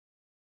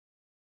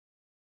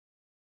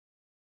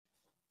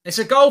It's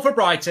a goal for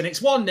Brighton. It's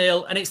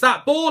 1-0, and it's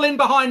that ball in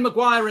behind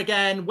Maguire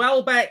again.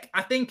 Welbeck,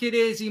 I think it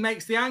is. He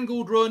makes the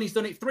angled run. He's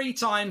done it 3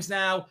 times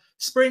now.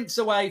 Sprints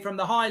away from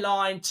the high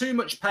line. Too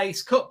much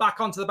pace. Cut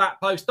back onto the back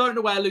post. Don't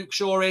know where Luke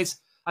Shaw is.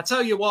 I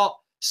tell you what,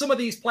 some of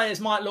these players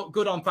might look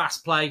good on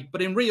fast play,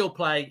 but in real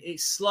play,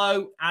 it's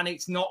slow and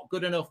it's not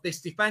good enough. This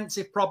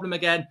defensive problem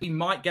again, he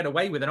might get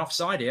away with an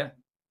offside here.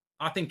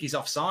 I think he's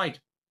offside.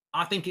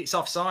 I think it's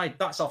offside.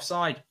 That's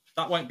offside.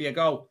 That won't be a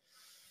goal.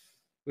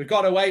 We've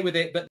got away with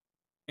it, but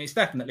it's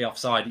definitely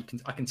offside.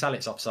 I can tell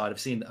it's offside. I've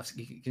seen that.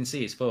 You can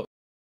see his foot.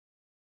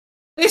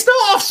 It's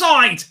not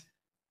offside.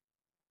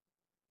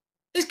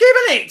 He's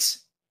given it.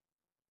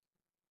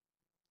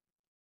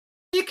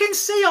 You can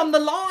see on the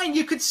line.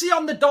 You could see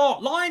on the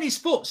dark line his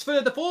foot's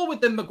further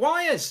forward than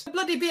Maguire's. The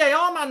bloody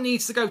VAR man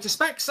needs to go to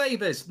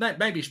Specsavers.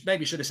 Maybe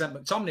should have sent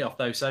McTominay off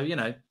though. So you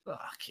know,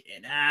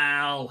 fucking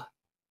hell,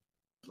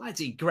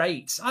 bloody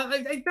great.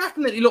 It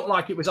definitely looked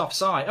like it was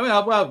offside. I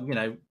mean, well, you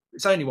know,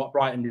 it's only what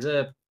Brighton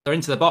deserve. They're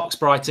into the box,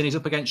 Brighton. He's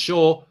up against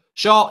Shaw.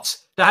 Shot.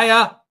 De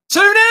Gea. 2-0.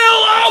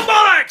 Oh,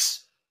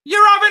 bollocks!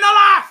 You're having a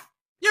laugh.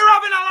 You're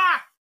having a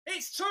laugh.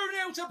 It's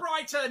 2-0 to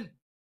Brighton.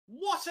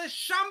 What a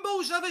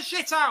shambles of a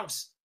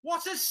shithouse.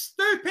 What a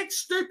stupid,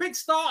 stupid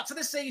start to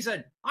the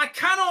season. I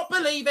cannot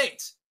believe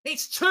it.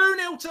 It's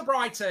 2-0 to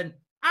Brighton.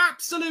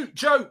 Absolute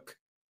joke.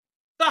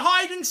 The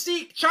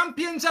hide-and-seek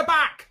champions are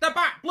back. They're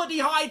back bloody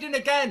hiding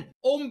again.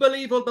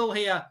 Unbelievable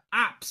here.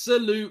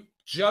 Absolute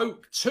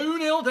joke.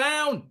 2-0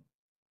 down.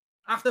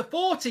 After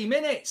 40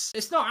 minutes,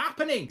 it's not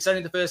happening. It's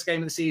only the first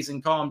game of the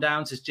season. Calm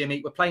down, says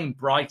Jimmy. We're playing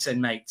Brighton,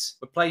 mate.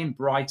 We're playing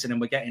Brighton and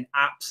we're getting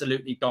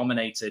absolutely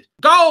dominated.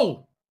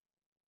 Goal!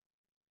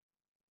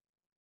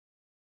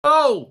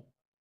 Goal!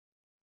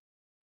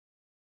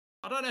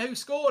 I don't know who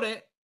scored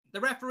it. The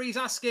referee's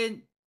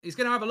asking. He's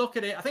going to have a look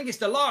at it. I think it's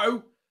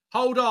Delo.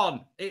 Hold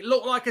on. It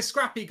looked like a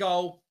scrappy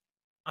goal.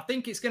 I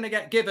think it's going to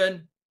get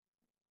given.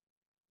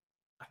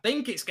 I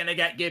think it's going to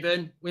get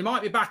given. We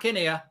might be back in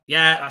here.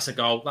 Yeah, that's a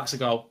goal. That's a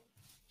goal.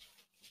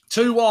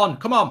 2-1.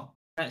 Come on.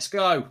 Let's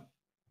go.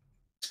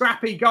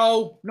 Scrappy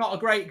goal. Not a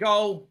great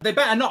goal. They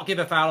better not give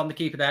a foul on the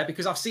keeper there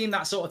because I've seen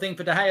that sort of thing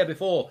for De Gea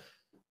before.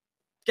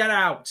 Get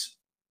out.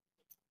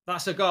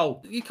 That's a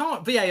goal. You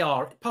can't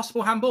VAR.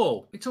 Possible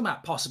handball. We're talking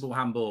about possible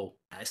handball.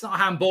 It's not a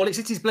handball. It's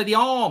his bloody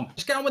arm.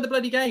 Just get on with the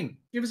bloody game.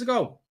 Give us a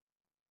goal.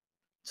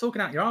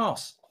 Talking out your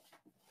arse.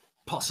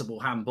 Possible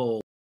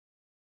handball.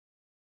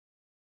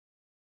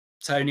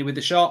 Tony with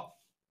the shot.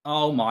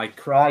 Oh, my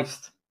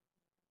Christ.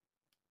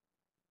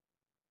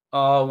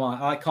 Oh,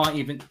 my. I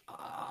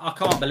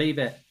can't believe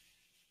it.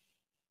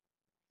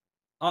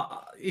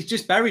 He's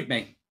just buried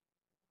me.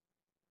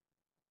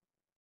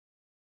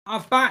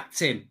 I've backed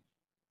him.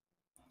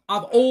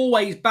 I've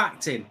always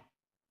backed him.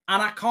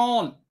 And I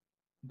can't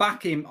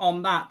back him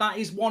on that. That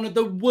is one of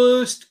the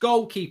worst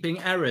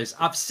goalkeeping errors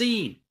I've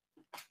seen.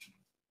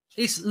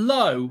 It's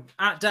low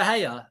at De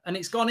Gea and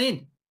it's gone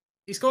in.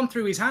 It's gone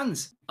through his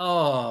hands.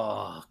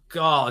 Oh,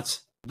 God.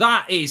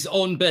 That is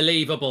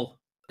unbelievable.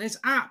 There's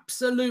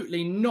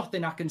absolutely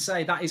nothing I can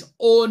say. That is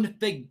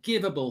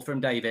unforgivable from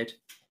David.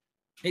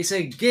 It's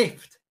a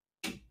gift.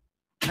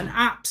 An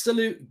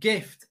absolute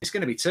gift. It's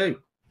going to be 2.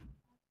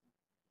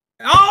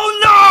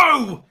 Oh,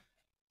 no!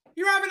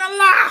 You're having a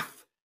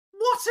laugh.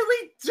 What are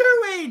we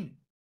doing?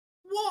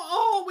 What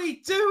are we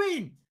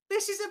doing?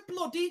 This is a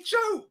bloody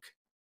joke.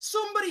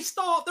 Somebody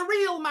start the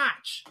real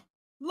match.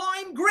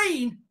 Lime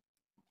green.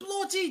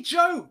 Bloody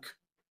joke.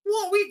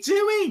 What are we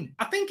doing?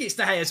 I think it's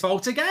De Gea's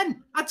fault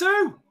again. I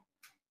do.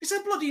 It's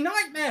a bloody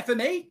nightmare for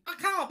me. I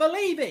can't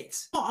believe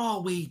it. What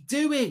are we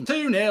doing?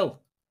 2-0.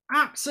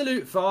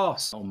 Absolute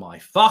farce. Oh, my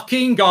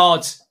fucking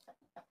God.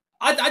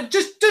 I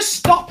just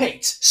stop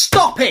it.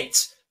 Stop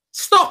it.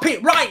 Stop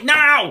it right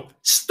now.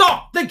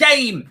 Stop the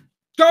game.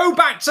 Go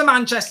back to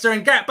Manchester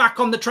and get back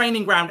on the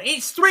training ground.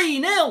 It's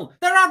 3-0.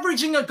 They're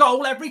averaging a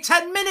goal every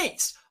 10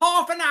 minutes.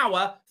 Half an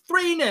hour,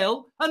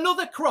 3-0,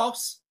 another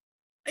cross.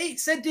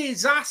 It's a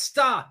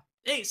disaster.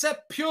 It's a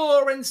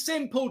pure and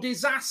simple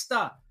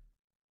disaster.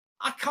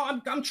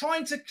 I'm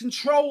trying to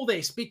control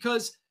this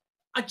because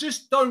I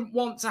just don't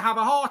want to have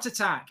a heart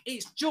attack.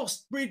 It's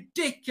just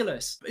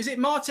ridiculous. Is it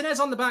Martinez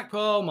on the back?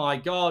 Oh, my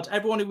God.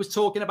 Everyone who was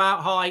talking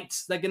about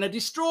heights, they're going to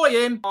destroy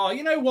him. Oh,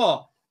 you know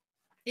what?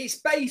 It's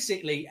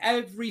basically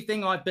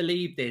everything I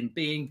believed in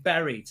being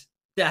buried.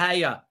 De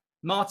Gea.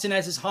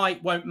 Martinez's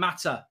height won't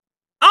matter.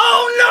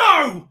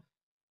 Oh, no!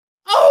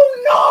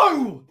 Oh,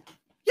 no!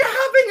 You're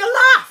having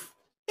a laugh.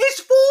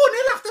 It's 4-0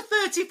 after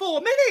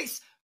 34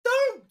 minutes.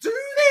 Don't do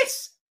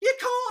this. You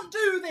can't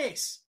do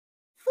this.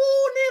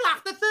 4-0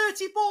 after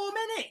 34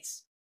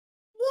 minutes.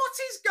 What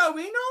is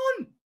going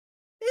on?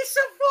 It's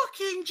a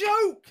fucking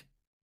joke.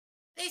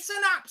 It's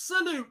an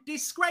absolute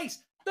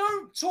disgrace.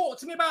 Don't talk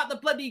to me about the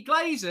bloody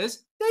Glazers.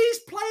 These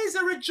players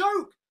are a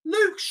joke.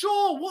 Luke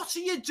Shaw, what are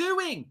you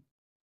doing?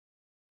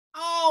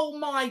 Oh,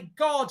 my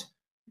God.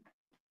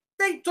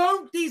 They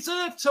don't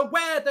deserve to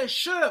wear the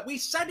shirt. We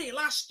said it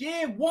last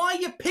year. Why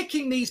are you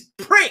picking these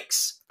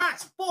pricks?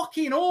 That's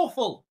fucking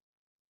awful.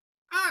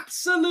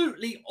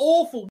 Absolutely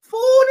awful.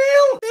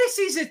 4-0. This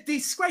is a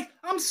disgrace.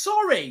 I'm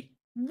sorry.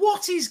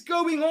 What is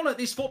going on at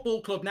this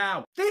football club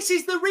now? This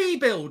is the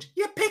rebuild.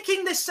 You're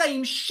picking the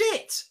same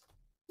shit.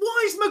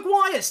 Why is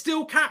Maguire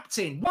still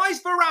captain? Why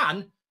is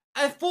Varane,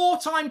 a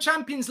 4-time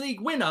Champions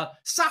League winner,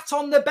 sat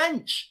on the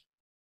bench?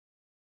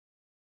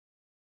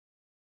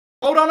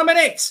 Hold on a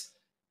minute.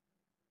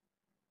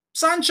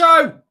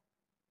 Sancho.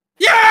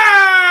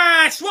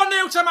 Yes!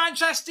 1-0 to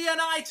Manchester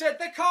United.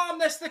 The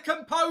calmness, the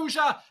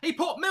composure. He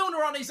put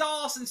Milner on his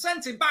arse and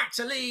sent him back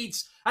to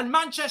Leeds. And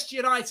Manchester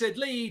United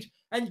lead.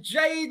 And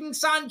Jadon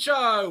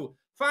Sancho.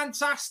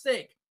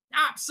 Fantastic.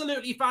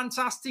 Absolutely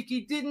fantastic.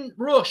 He didn't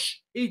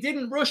rush. He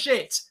didn't rush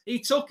it. He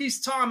took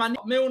his time. And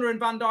Milner and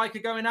Van Dijk are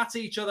going at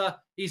each other.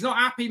 He's not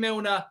happy,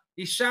 Milner.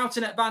 He's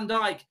shouting at Van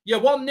Dijk. You're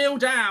 1-0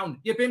 down.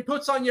 You've been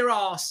put on your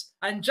arse.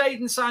 And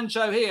Jadon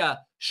Sancho here,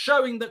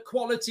 showing the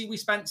quality we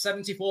spent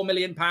 £74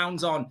 million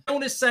on.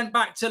 Milner's sent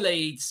back to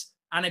Leeds.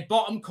 And a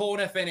bottom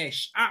corner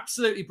finish.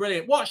 Absolutely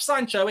brilliant. Watch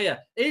Sancho here.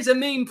 Here's a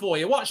meme for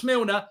you. Watch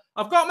Milner.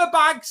 I've got my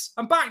bags.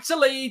 I'm back to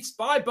Leeds.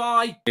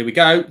 Bye-bye. Here we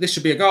go. This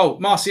should be a goal.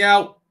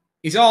 Martial.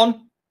 He's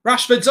on.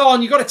 Rashford's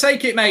on. You've got to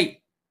take it, mate.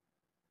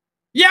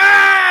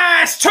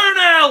 Yes!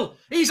 2-0!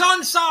 He's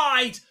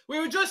onside. We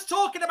were just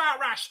talking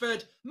about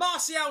Rashford.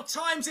 Martial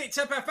times it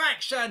to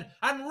perfection.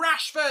 And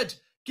Rashford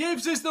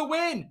gives us the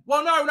win.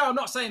 Well, no, I'm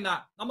not saying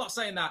that. I'm not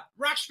saying that.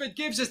 Rashford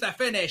gives us the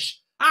finish.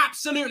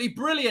 Absolutely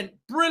brilliant.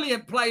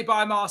 Brilliant play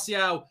by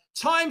Martial.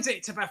 Times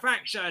it to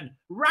perfection.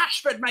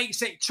 Rashford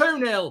makes it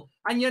 2-0.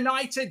 And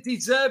United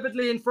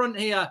deservedly in front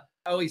here.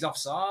 Oh, he's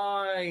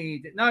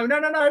offside. No.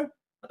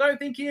 I don't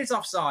think he is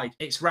offside.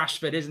 It's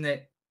Rashford, isn't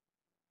it?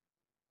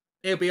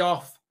 He'll be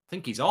off. I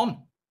think he's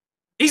on.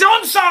 He's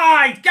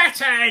onside! Get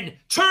in!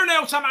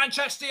 2-0 to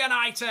Manchester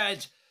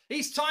United.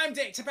 He's timed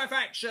it to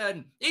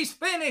perfection. He's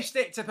finished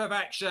it to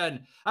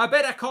perfection. A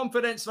bit of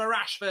confidence for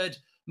Rashford.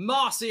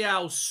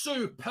 Martial,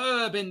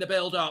 superb in the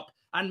build-up.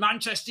 And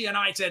Manchester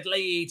United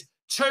lead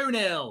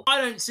 2-0. I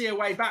don't see a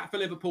way back for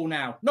Liverpool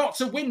now. Not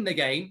to win the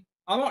game.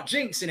 I'm not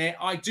jinxing it.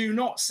 I do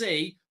not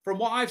see, from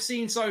what I've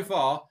seen so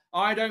far,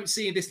 I don't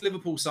see this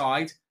Liverpool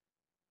side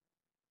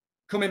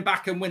coming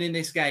back and winning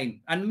this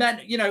game. And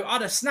men, you know,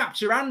 I'd have snapped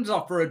your hands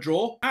off for a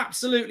draw.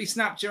 Absolutely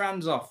snapped your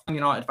hands off.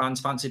 United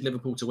fans fancied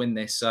Liverpool to win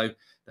this. So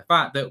the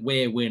fact that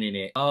we're winning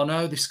it. Oh,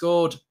 no, they've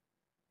scored.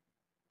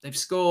 They've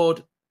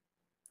scored.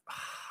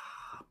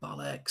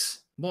 Bollocks.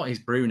 What is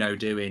Bruno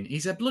doing?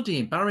 He's a bloody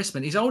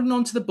embarrassment. He's holding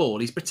on to the ball.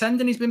 He's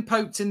pretending he's been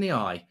poked in the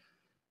eye.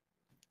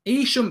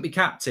 He shouldn't be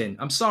captain.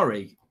 I'm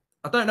sorry.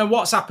 I don't know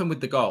what's happened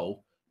with the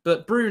goal.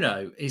 But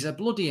Bruno is a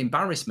bloody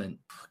embarrassment.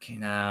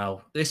 Fucking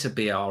hell. This would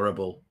be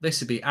horrible.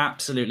 This would be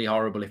absolutely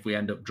horrible if we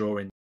end up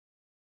drawing.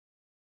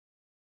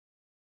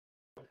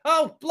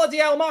 Oh, bloody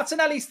hell,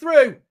 Martinelli's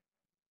through.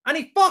 And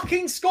he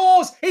fucking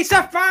scores. It's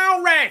a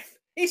foul, ref.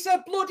 It's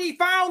a bloody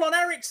foul on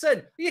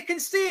Eriksen. You can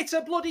see it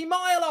a bloody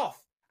mile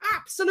off.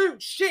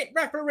 Absolute shit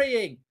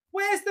refereeing.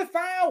 Where's the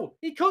foul?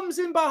 He comes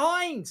in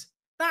behind.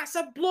 That's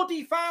a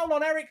bloody foul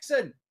on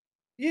Eriksen.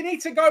 You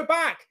need to go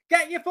back.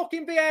 Get your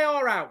fucking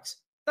VAR out.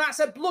 That's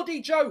a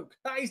bloody joke.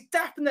 That is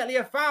definitely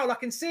a foul. I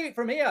can see it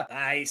from here.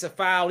 It's a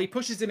foul. He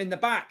pushes him in the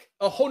back.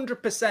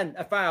 100%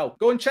 a foul.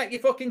 Go and check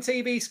your fucking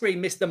TV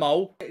screen, Mr.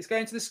 Mole. It's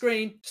going to the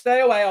screen.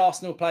 Stay away,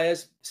 Arsenal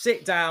players.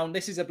 Sit down.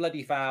 This is a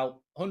bloody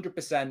foul.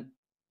 100%.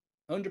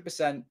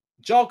 100%.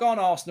 Jog on,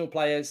 Arsenal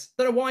players.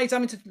 I don't know why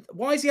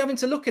he's having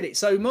to look at it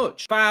so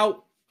much.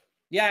 Foul.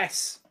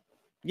 Yes.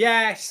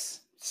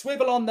 Yes.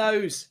 Swivel on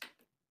those.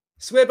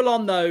 Swivel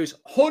on those.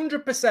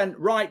 100%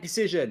 right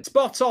decision.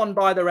 Spot on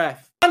by the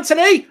ref.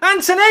 Anthony!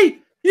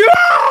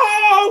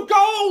 Oh,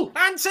 goal!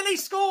 Anthony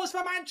scores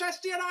for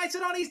Manchester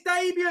United on his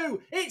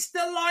debut. It's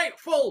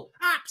delightful.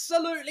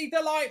 Absolutely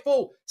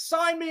delightful.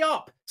 Sign me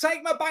up.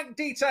 Take my bank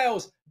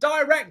details.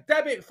 Direct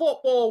debit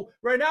football.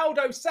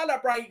 Ronaldo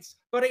celebrates,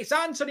 but it's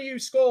Anthony who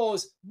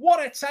scores.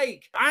 What a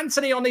take.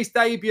 Anthony on his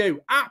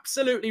debut.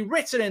 Absolutely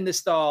written in the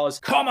stars.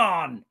 Come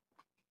on.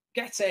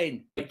 Get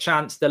in. Big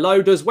chance.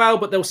 Delo does well,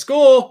 but they'll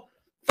score.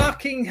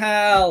 Fucking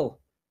hell.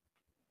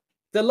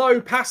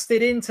 Delo passed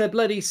it into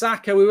bloody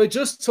Saka. We were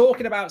just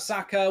talking about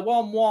Saka,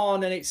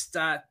 1-1, and it's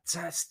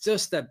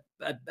just a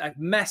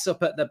mess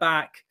up at the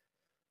back.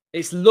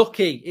 It's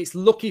lucky. It's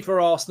lucky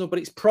for Arsenal, but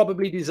it's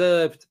probably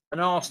deserved. An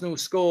Arsenal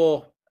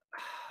score.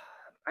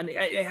 And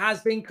it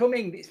has been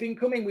coming. It's been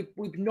coming.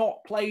 We've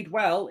not played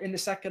well in the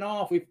second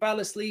half. We fell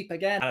asleep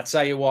again. And I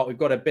tell you what, we've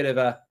got a bit of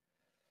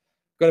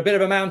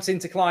a mountain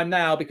to climb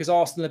now because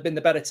Arsenal have been the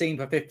better team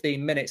for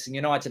 15 minutes and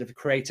United have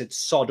created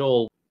sod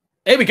all.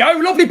 Here we go.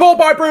 Lovely ball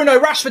by Bruno.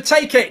 Rashford,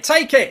 take it.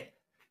 Take it.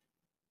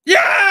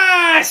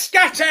 Yes!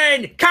 Get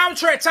in!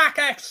 Counter-attack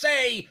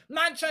FC.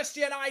 Manchester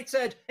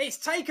United. It's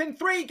taken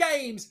 3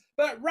 games,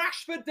 but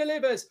Rashford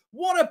delivers.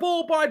 What a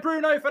ball by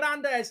Bruno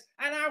Fernandes.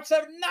 And out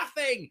of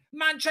nothing,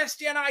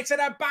 Manchester United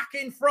are back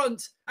in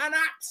front. An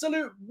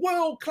absolute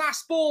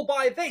world-class ball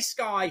by this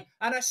guy.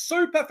 And a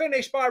super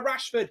finish by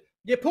Rashford.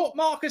 You put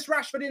Marcus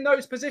Rashford in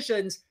those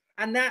positions,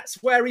 and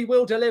that's where he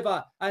will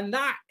deliver. And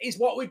that is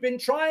what we've been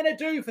trying to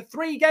do for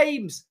 3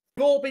 games.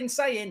 We've all been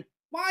saying,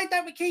 why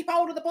don't we keep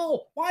hold of the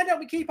ball? Why don't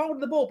we keep hold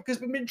of the ball? Because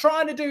we've been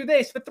trying to do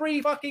this for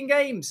 3 fucking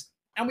games.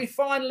 And we've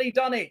finally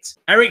done it.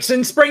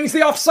 Eriksen springs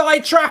the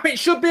offside trap. It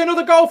should be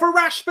another goal for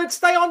Rashford.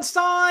 Stay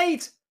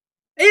onside.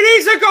 It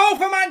is a goal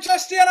for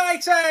Manchester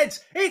United.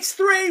 It's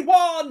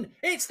 3-1.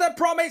 It's the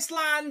promised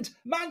land.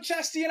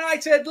 Manchester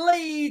United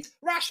lead.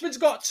 Rashford's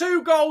got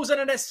 2 goals and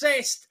an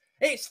assist.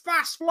 It's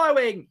fast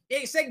flowing.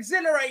 It's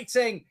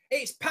exhilarating.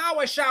 It's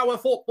power shower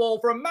football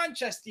from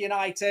Manchester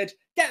United.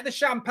 Get the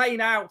champagne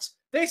out.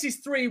 This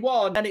is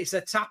 3-1 and it's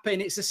a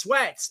tap-in. It's a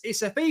sweat.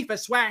 It's a FIFA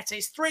sweat.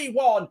 It's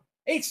 3-1.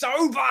 It's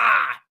over.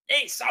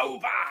 It's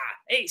over.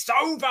 It's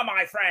over,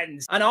 my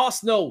friends. And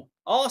Arsenal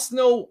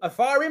are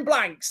firing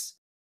blanks.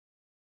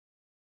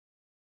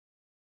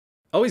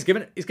 Oh, he's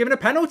given a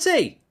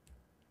penalty.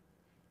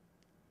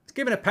 He's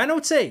given a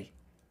penalty.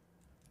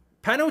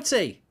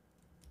 Penalty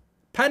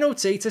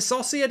to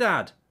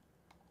Sociedad.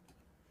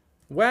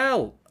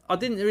 Well, I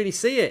didn't really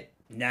see it.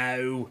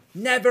 No,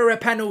 never a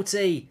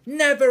penalty.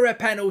 Never a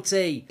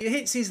penalty. It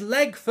hits his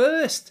leg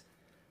first.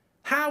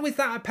 How is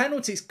that a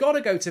penalty? It's got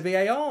to go to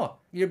VAR.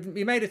 You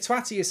made a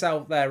twat of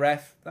yourself there,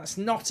 ref. That's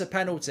not a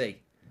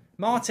penalty.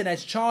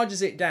 Martinez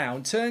charges it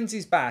down, turns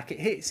his back, it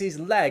hits his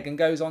leg and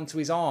goes onto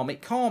his arm.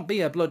 It can't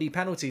be a bloody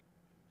penalty.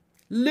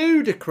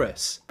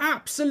 Ludicrous.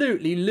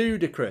 Absolutely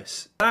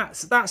ludicrous.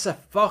 That's a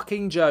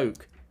fucking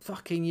joke.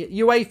 Fucking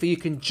UEFA, you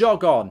can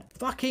jog on.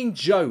 Fucking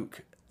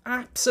joke.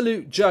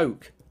 Absolute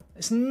joke.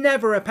 It's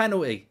never a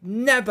penalty.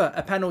 Never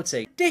a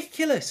penalty.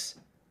 Ridiculous.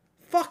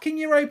 Fucking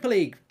Europa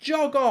League.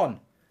 Jog on.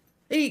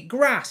 Eat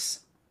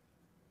grass.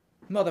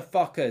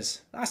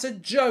 Motherfuckers. That's a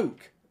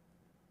joke.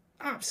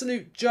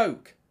 Absolute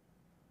joke.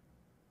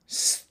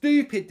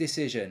 Stupid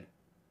decision.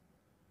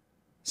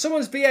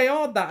 Someone's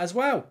VAR'd that as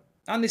well.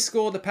 And they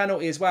scored the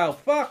penalty as well.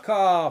 Fuck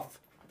off.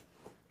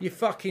 You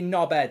fucking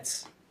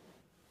knobheads.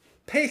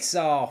 Piss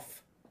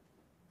off.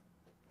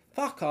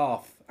 Fuck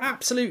off.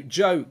 Absolute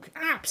joke.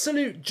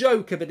 Absolute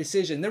joke of a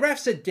decision. The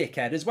ref's a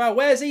dickhead as well.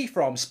 Where's he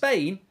from?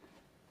 Spain?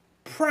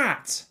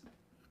 Prat.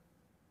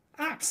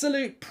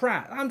 Absolute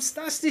prat.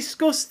 That's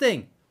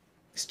disgusting.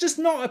 It's just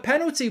not a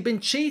penalty. We've been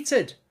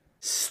cheated.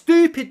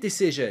 Stupid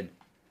decision.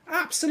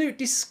 Absolute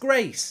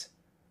disgrace.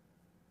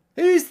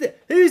 Who's the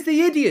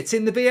idiot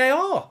in the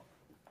VAR?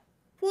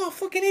 What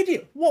fucking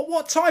idiot?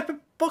 What type of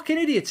fucking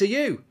idiot are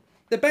you?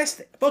 The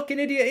best fucking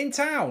idiot in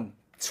town.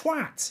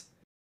 Twat.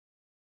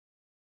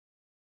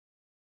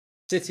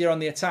 City are on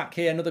the attack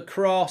here. Another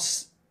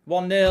cross.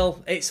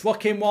 1-0. It's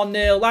fucking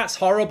 1-0. That's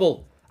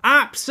horrible.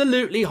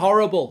 Absolutely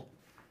horrible.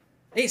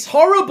 It's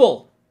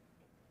horrible.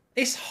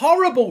 It's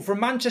horrible from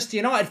Manchester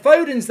United.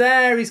 Foden's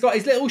there. He's got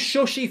his little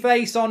shushy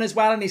face on as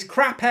well and his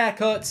crap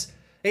haircuts.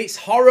 It's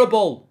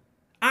horrible.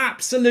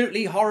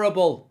 Absolutely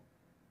horrible.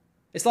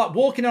 It's like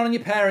walking on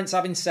your parents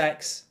having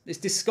sex. It's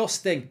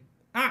disgusting.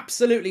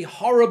 Absolutely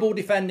horrible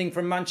defending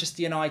from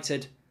Manchester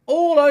United.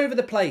 All over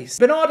the place.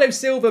 Bernardo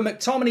Silva,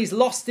 McTominay's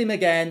lost him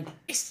again.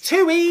 It's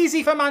too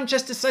easy for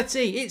Manchester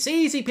City. It's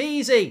easy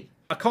peasy.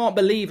 I can't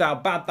believe how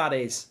bad that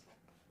is.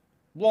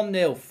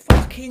 1-0.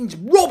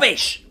 Fucking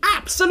rubbish.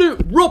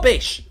 Absolute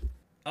rubbish.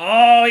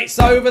 Oh, it's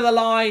over the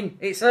line.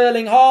 It's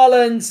Erling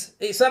Haaland.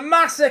 It's a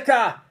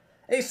massacre.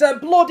 It's a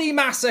bloody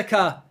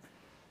massacre.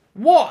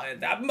 What?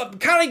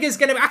 Carragher's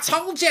going to... I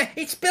told you.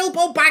 It's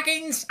Bilbo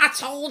Baggins. I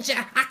told you.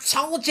 I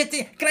told you.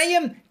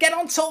 Graham, get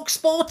on Talk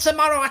Sport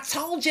tomorrow. I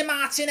told you,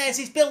 Martinez.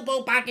 It's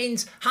Bilbo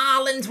Baggins.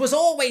 Haaland was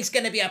always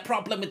going to be a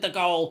problem with the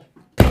goal.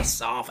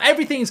 Piss off.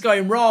 Everything's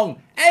going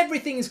wrong.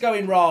 Everything's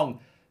going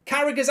wrong.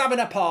 Carragher's having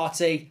a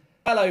party.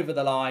 Well over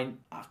the line.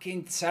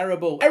 Fucking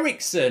terrible.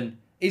 Eriksen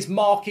is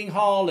marking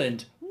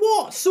Haaland.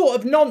 What sort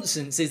of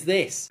nonsense is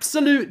this?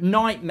 Absolute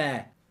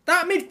nightmare.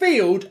 That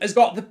midfield has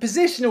got the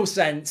positional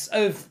sense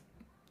of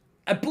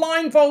a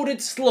blindfolded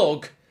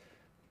slug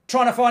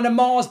trying to find a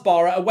Mars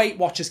bar at a Weight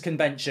Watchers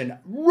convention.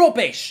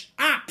 Rubbish.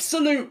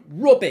 Absolute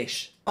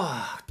rubbish.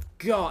 Oh,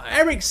 God.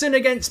 Eriksen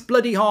against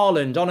bloody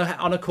Haaland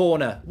on a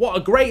corner. What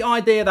a great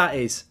idea that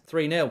is.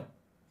 3-0.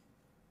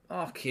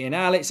 Fucking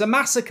hell, it's a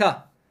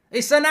massacre.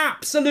 It's an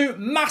absolute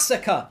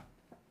massacre.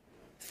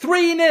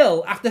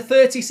 3-0 after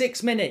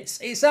 36 minutes.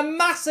 It's a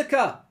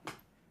massacre.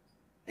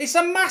 It's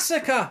a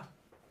massacre.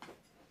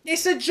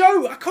 It's a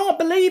joke. I can't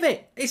believe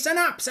it. It's an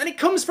abs. And it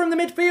comes from the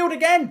midfield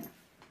again.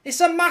 It's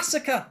a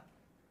massacre.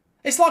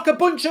 It's like a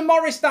bunch of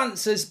Morris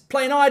dancers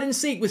playing hide and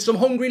seek with some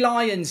hungry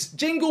lions.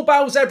 Jingle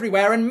bells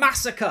everywhere and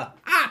massacre.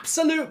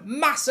 Absolute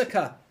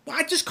massacre.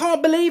 I just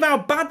can't believe how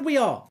bad we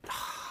are.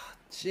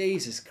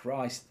 Jesus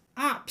Christ.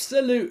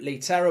 Absolutely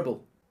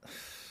terrible.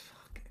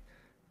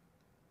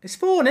 It's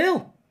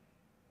 4-0.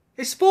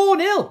 It's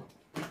 4-0.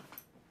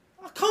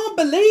 I can't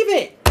believe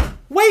it.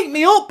 Wake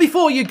me up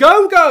before you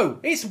go.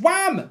 It's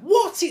wham.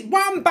 What?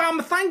 Wham,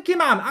 bam, thank you,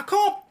 man. I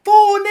can't.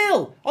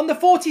 4-0 on the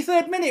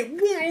 43rd minute.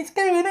 What is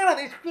going on at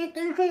this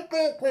fucking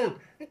football club?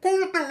 I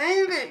can't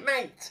believe it,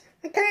 mate.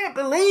 I can't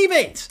believe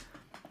it.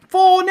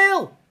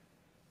 4-0.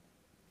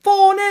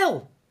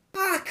 4-0.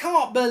 I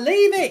can't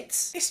believe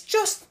it. It's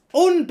just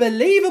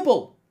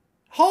unbelievable.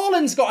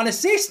 Haaland's got an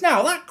assist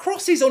now. That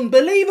cross is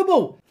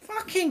unbelievable.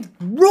 Fucking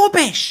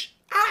rubbish.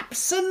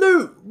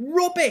 Absolute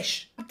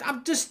rubbish.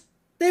 I'm just...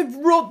 They've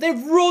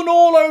run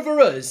all over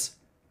us.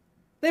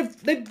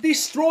 They've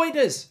destroyed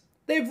us.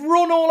 They've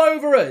run all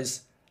over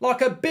us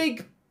like a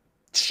big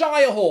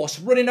Shire horse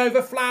running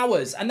over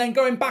flowers and then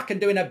going back and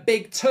doing a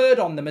big turd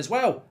on them as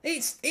well.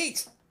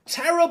 It's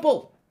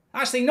terrible.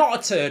 Actually, not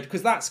a turd,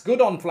 because that's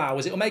good on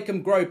flowers. It'll make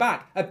them grow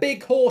back. A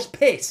big horse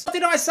piss. What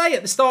did I say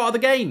at the start of the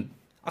game?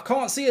 I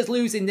can't see us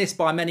losing this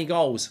by many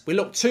goals. We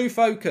look too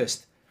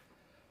focused.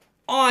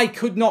 I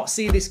could not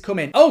see this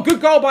coming. Oh,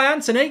 good goal by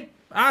Anthony.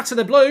 Out of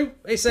the blue.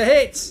 It's a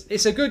hit.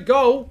 It's a good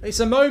goal. It's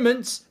a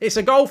moment. It's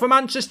a goal for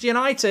Manchester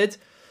United.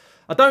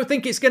 I don't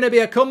think it's going to be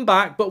a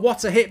comeback, but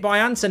what a hit by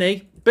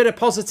Anthony. Bit of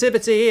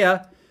positivity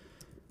here.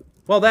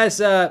 Well, there's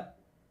a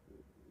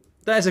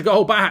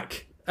goal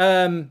back.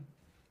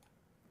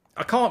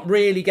 I can't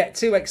really get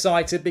too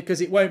excited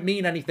because it won't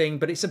mean anything,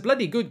 but it's a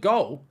bloody good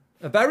goal.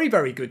 A very,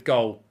 very good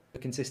goal.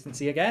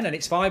 Consistency again, and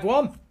it's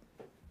 5-1.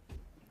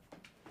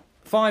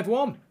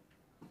 5-1.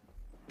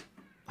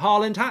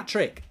 Haaland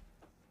hat-trick.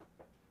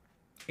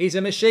 He's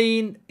a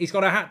machine. He's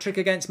got a hat-trick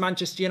against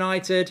Manchester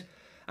United,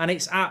 and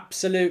it's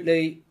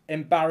absolutely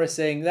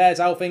embarrassing. There's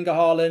Alf-Inge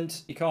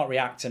Haaland. You can't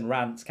react and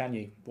rant, can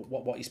you? But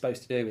what you're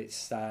supposed to do,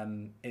 it's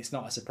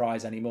not a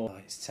surprise anymore. Oh,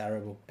 it's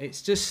terrible.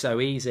 It's just so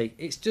easy.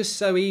 It's just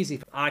so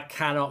easy. I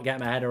cannot get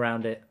my head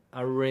around it.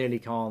 I really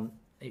can't.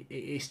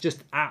 It's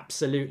just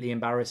absolutely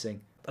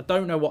embarrassing. I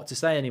don't know what to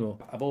say anymore.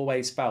 I've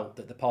always felt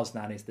that the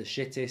Poznan is the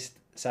shittest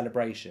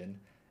celebration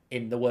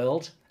in the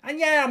world. And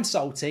yeah, I'm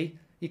salty.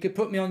 You could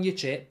put me on your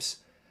chips.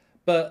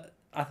 But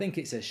I think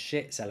it's a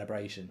shit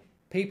celebration.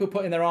 People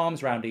putting their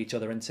arms around each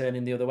other and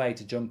turning the other way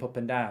to jump up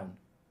and down.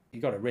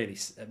 You've got to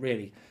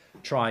really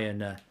try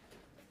and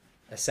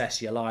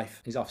assess your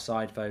life. He's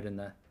offside, Foden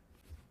there.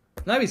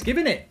 No, he's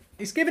giving it.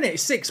 He's giving it.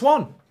 It's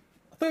 6-1.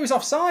 I thought he was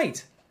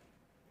offside.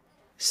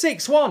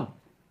 6-1.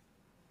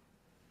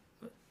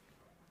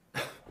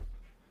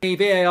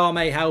 VAR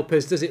may help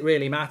us. Does it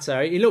really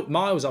matter? He looked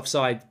miles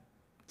offside,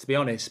 to be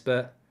honest.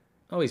 But,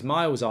 oh, he's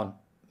miles on.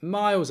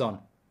 Miles on.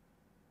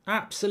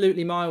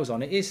 Absolutely miles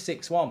on. It is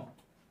 6-1.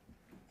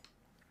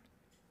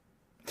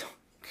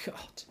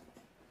 God.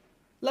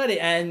 Let it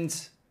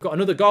end. Got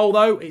another goal,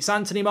 though. It's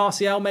Anthony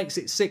Martial. Makes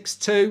it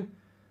 6-2.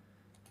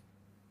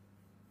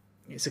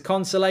 It's a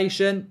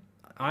consolation.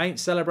 I ain't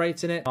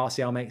celebrating it.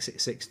 Martial makes it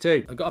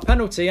 6-2. I've got a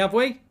penalty, have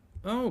we?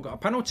 Oh, got a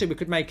penalty. We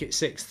could make it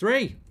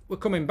 6-3. We're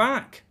coming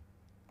back.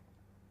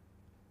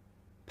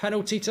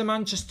 Penalty to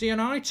Manchester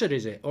United,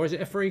 is it? Or is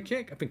it a free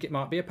kick? I think it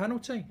might be a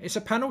penalty. It's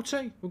a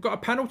penalty. We've got a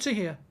penalty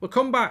here. We'll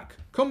come back.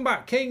 Come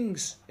back,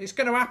 Kings. It's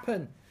going to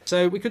happen.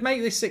 So we could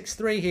make this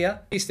 6-3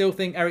 here. I still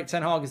think Erik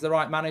Ten Hag is the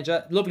right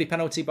manager. Lovely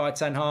penalty by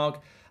Ten Hag.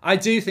 I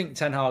do think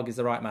Ten Hag is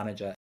the right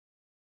manager.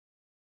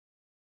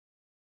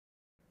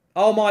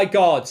 Oh my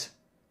God.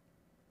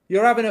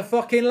 You're having a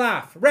fucking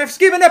laugh. Ref's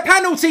given a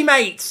penalty,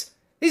 mate.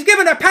 He's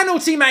given a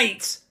penalty,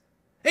 mate.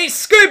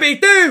 It's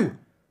Scooby-Doo.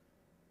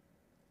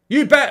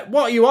 You bet.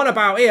 What are you on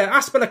about here?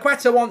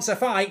 Azpilicueta wants a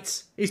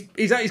fight. He's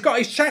got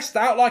his chest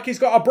out like he's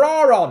got a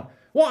bra on.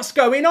 What's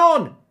going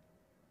on?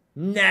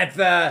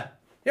 Never.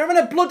 You're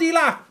having a bloody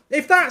laugh.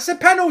 If that's a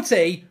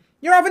penalty,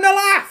 you're having a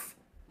laugh.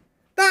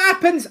 That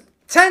happens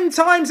 10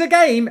 times a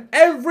game,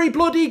 every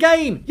bloody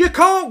game. You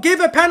can't give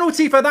a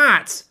penalty for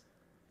that.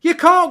 You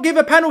can't give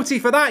a penalty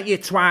for that, you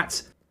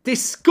twat.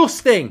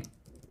 Disgusting.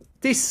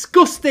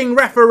 Disgusting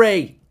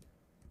referee.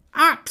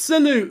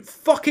 Absolute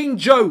fucking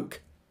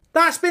joke.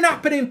 That's been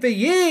happening for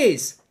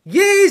years.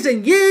 Years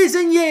and years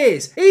and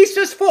years. He's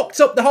just fucked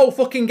up the whole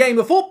fucking game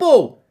of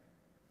football.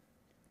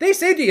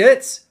 This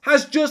idiot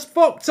has just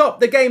fucked up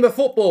the game of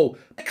football.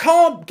 I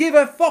can't give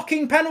a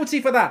fucking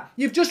penalty for that.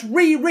 You've just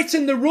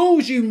rewritten the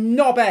rules, you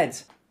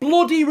knobhead.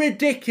 Bloody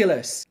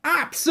ridiculous.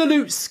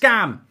 Absolute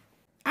scam.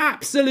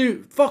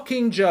 Absolute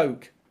fucking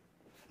joke.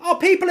 Oh,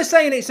 people are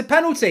saying it's a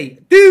penalty.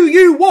 Do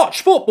you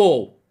watch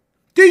football?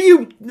 Do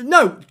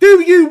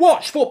you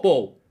watch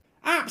football?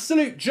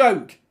 Absolute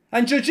joke.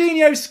 And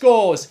Jorginho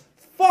scores.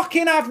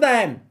 Fucking have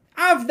them.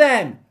 Have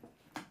them.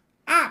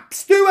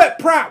 Stuart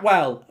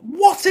Prattwell.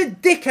 What a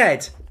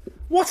dickhead.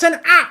 What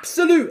an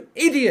absolute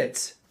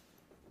idiot.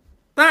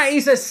 That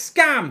is a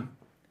scam.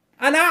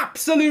 An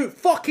absolute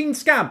fucking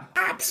scam.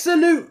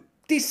 Absolute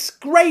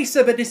disgrace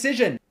of a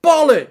decision.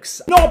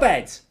 Bollocks.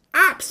 Knobhead.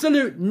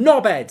 Absolute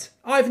knobhead.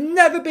 I've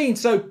never been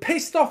so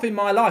pissed off in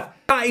my life.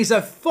 That is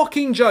a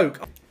fucking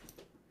joke.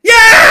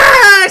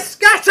 Yes!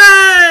 Get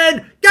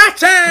in!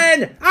 Get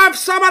in! Have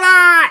some of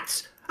that!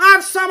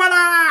 Have some of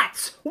that!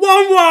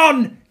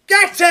 1-1!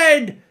 Get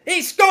in!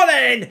 It's gone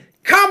in!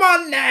 Come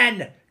on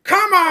then!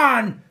 Come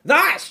on!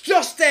 That's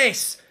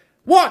justice!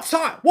 What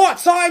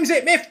time's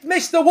it,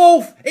 Mr.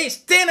 Wolf? It's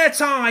dinner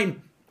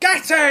time!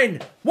 Get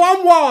in!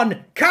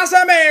 1-1!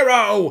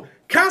 Casemiro!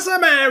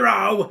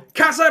 Casemiro!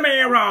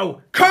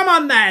 Casemiro! Come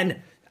on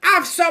then!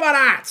 Have some of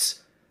that!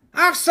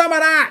 Have some of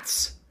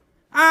that!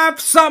 Have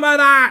some of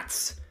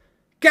that!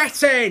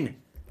 Get in!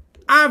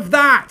 Have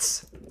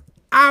that!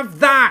 Have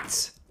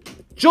that!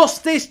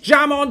 Justice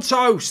jam on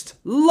toast!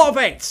 Love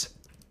it!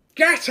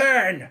 Get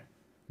in!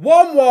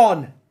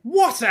 1-1.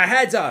 What a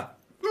header.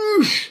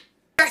 Oosh.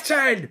 Get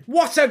in.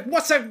 What a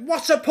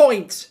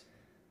point.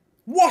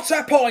 What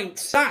a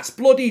point. That's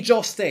bloody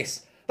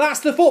justice. That's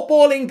the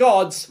footballing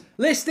gods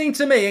listening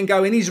to me and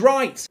going, he's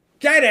right.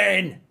 Get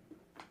in.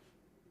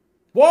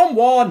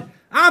 1-1.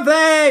 Have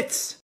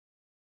it.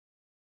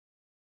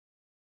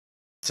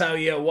 Tell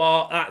you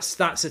what,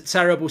 that's a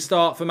terrible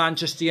start for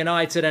Manchester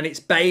United, and it's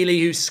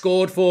Bailey who's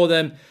scored for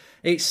them.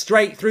 It's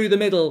straight through the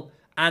middle,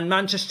 and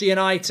Manchester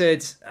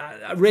United,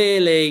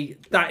 really,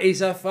 that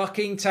is a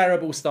fucking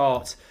terrible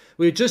start.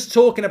 We were just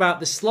talking about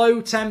the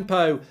slow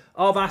tempo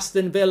of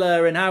Aston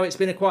Villa and how it's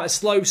been quite a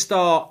slow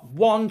start.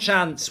 One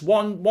chance,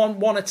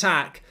 one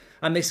attack,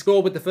 and they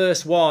scored with the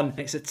first one.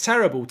 It's a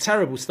terrible,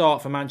 terrible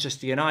start for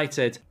Manchester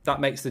United. That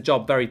makes the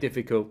job very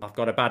difficult. I've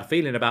got a bad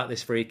feeling about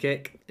this free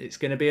kick. It's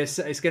going to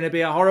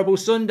be a horrible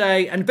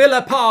Sunday, and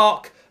Villa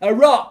Park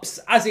erupts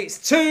as it's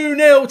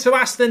 2-0 to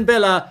Aston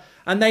Villa,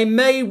 and they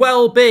may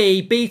well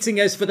be beating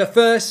us for the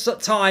first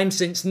time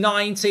since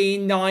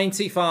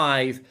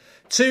 1995.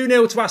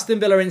 2-0 to Aston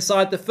Villa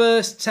inside the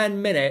first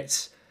 10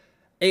 minutes.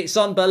 It's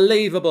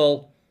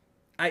unbelievable.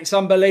 It's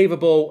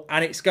unbelievable,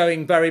 and it's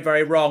going very,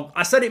 very wrong.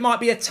 I said it might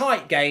be a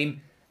tight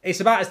game. It's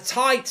about as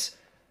tight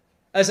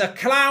as a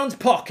clown's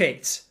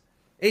pocket.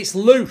 It's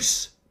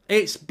loose.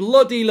 It's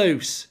bloody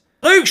loose.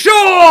 Luke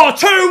Shaw,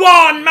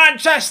 2-1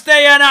 Manchester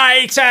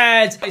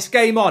United. It's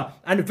game on,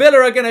 and Villa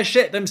are going to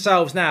shit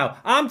themselves now.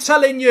 I'm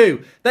telling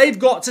you, they've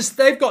got to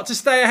stay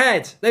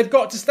ahead. They've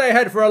got to stay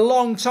ahead for a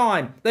long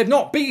time. They've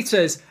not beat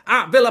us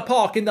at Villa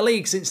Park in the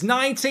league since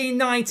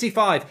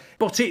 1995,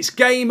 but it's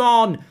game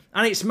on,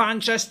 and it's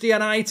Manchester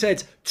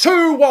United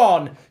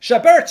 2-1.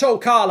 Roberto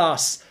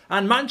Carlos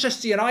and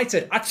Manchester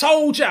United. I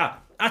told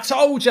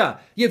you,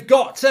 you've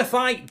got to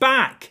fight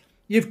back.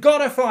 You've got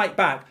to fight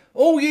back.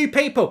 All you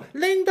people,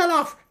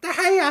 Lindelof, De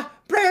Gea,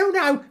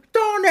 Bruno,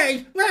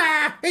 Donny,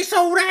 it's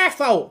all their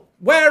fault.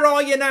 Where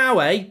are you now,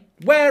 eh?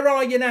 Where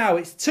are you now?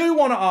 It's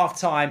 2-1 at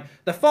half-time.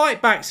 The fight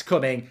back's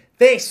coming.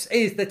 This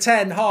is the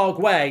Ten Hag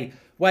way,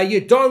 where you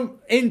don't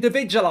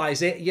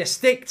individualise it, you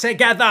stick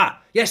together.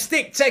 You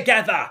stick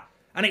together.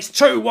 And it's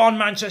 2-1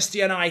 Manchester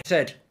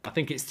United. I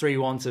think it's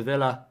 3-1 to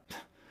Villa.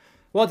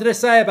 What did I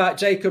say about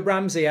Jacob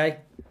Ramsey, eh?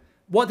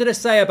 What did I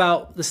say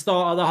about the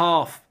start of the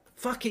half?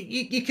 Fuck it,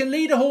 you can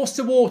lead a horse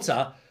to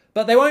water,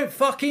 but they won't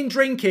fucking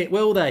drink it,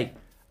 will they?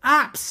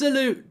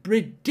 Absolute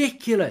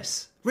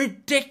ridiculous.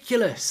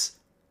 Ridiculous.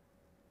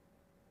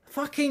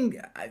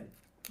 Fucking,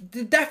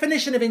 the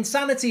definition of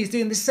insanity is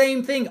doing the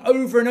same thing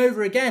over and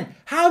over again.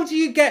 How do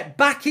you get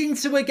back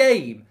into a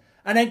game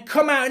and then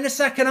come out in the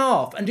second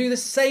half and do the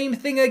same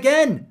thing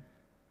again?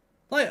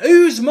 Like,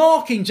 who's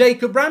marking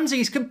Jacob Ramsey?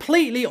 He's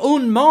completely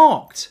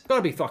unmarked. It's got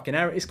to be fucking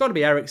Eric. It's got to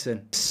be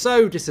Ericsson.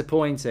 So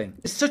disappointing.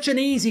 It's such an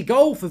easy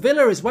goal for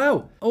Villa as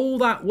well. All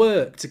that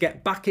work to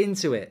get back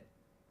into it,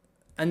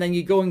 and then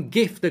you go and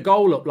gift the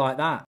goal up like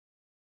that.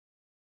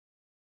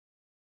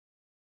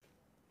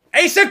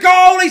 It's a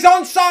goal. He's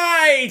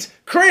onside.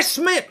 Kiss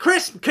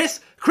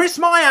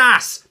my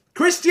ass.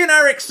 Christian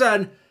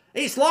Eriksen.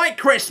 It's like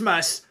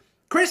Christmas.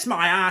 Kiss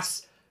my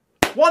ass.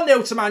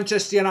 1-0 to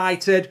Manchester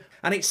United.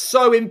 And it's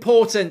so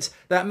important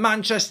that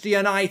Manchester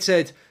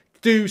United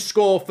do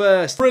score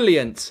first.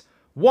 Brilliant.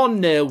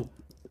 1-0.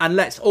 And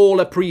let's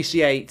all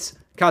appreciate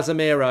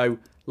Casemiro.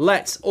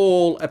 Let's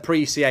all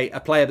appreciate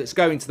a player that's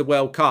going to the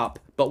World Cup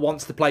but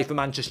wants to play for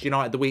Manchester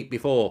United the week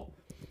before.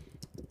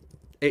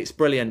 It's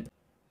brilliant.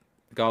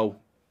 Goal.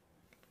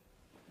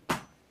 I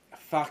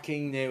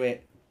fucking knew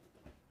it.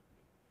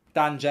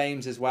 Dan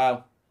James as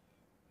well.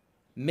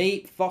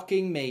 Meep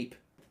fucking meep.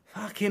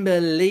 Fucking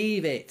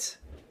believe it.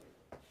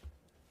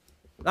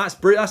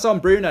 That's on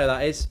Bruno,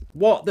 that is.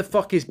 What the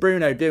fuck is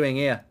Bruno doing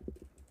here?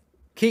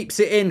 Keeps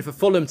it in for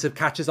Fulham to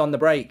catch us on the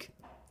break.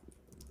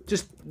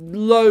 Just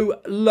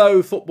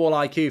low football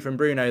IQ from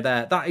Bruno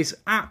there. That is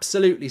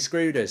absolutely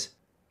screwed us.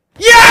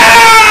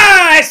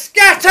 Yes!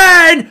 Get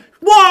in!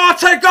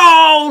 What a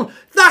goal!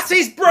 That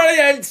is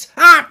brilliant!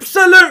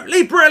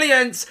 Absolutely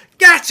brilliant!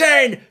 Get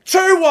in!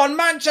 2-1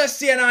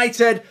 Manchester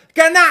United.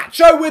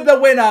 Garnacho with the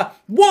winner.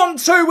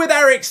 1-2 with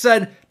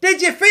Eriksen.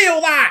 Did you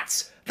feel that?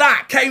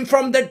 That came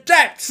from the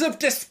depths of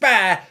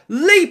despair,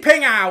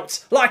 leaping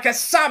out like a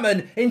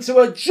salmon into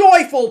a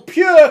joyful,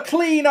 pure,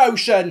 clean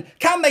ocean.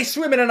 Can they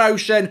swim in an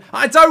ocean?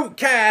 I don't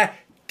care.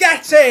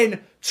 Get in.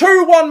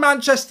 2-1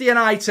 Manchester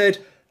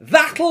United.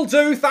 That'll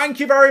do. Thank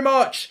you very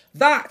much.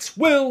 That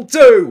will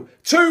do.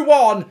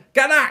 2-1.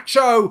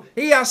 Garnacho.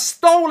 He has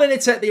stolen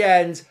it at the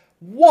end.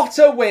 What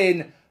a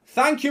win.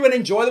 Thank you and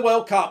enjoy the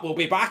World Cup. We'll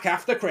be back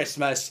after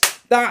Christmas.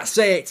 That's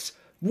it.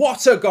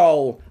 What a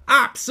goal.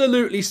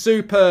 Absolutely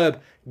superb.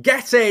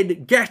 Get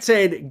in, get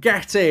in,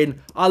 get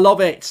in. I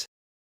love it.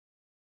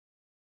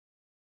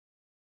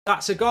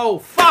 That's a goal.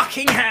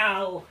 Fucking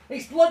hell.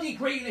 It's bloody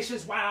Grealish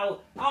as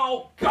well.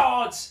 Oh,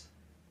 God.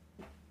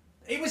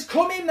 It was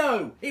coming,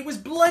 though. It was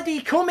bloody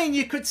coming.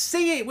 You could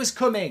see it was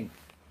coming.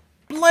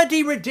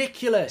 Bloody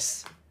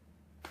ridiculous.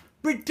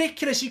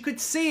 Ridiculous. You could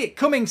see it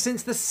coming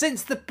since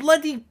the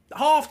bloody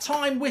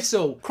half-time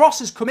whistle. Cross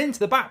has come into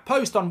the back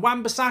post on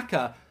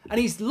Wan-Bissaka and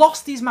he's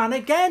lost his man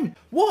again.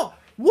 What?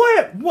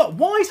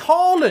 Why is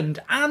Haaland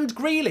and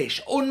Grealish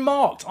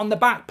unmarked on the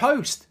back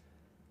post?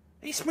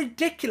 It's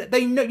ridiculous.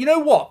 They know. You know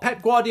what?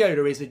 Pep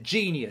Guardiola is a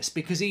genius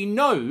because he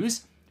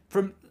knows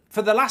for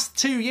the last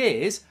 2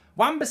 years,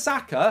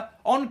 Wan-Bissaka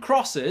on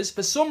crosses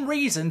for some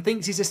reason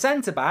thinks he's a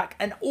centre-back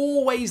and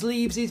always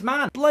leaves his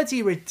man.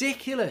 Bloody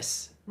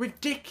ridiculous.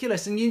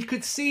 Ridiculous, and you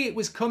could see it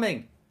was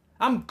coming.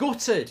 I'm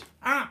gutted,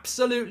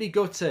 absolutely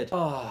gutted.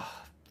 Oh,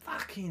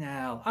 fucking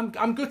hell.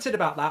 I'm gutted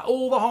about that.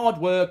 All the hard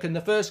work and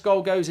the first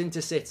goal goes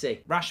into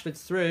City.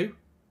 Rashford's through.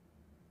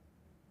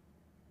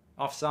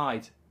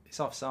 Offside. It's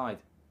offside.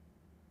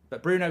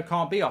 But Bruno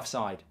can't be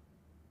offside.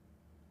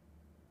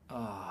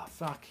 Oh,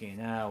 fucking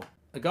hell.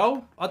 A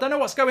goal? I don't know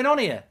what's going on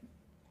here.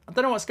 I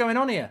don't know what's going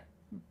on here.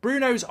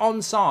 Bruno's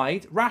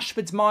onside.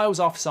 Rashford's miles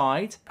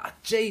offside.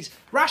 Jeez.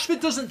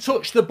 Rashford doesn't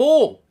touch the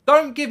ball.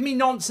 Don't give me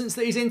nonsense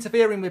that he's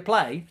interfering with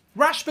play.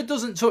 Rashford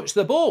doesn't touch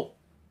the ball.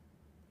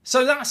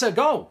 So that's a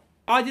goal.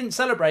 I didn't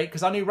celebrate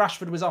because I knew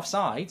Rashford was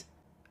offside.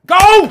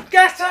 Goal!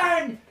 Get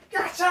in!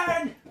 Get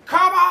in!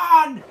 Come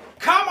on!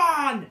 Come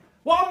on!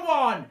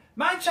 1-1.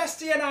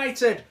 Manchester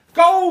United.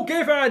 Goal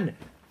given.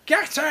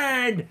 Get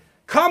in!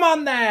 Come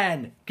on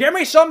then, give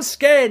me some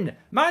skin.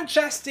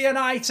 Manchester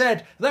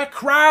United, the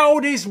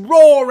crowd is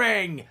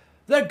roaring.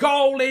 The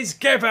goal is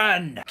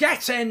given.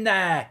 Get in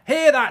there,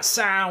 hear that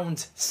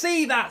sound,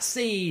 see that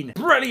scene.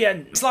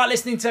 Brilliant. It's like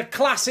listening to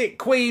classic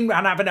Queen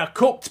and having a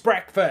cooked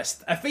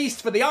breakfast. A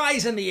feast for the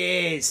eyes and the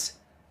ears.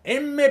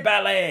 In me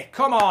belly.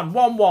 Come on,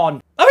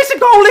 1-1. Oh, it's a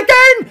goal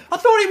again. I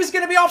thought he was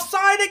going to be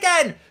offside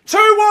again.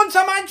 2-1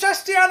 to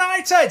Manchester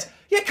United.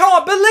 You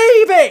can't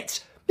believe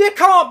it. You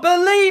can't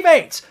believe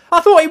it! I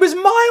thought he was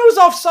miles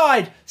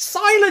offside!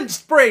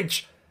 Silenced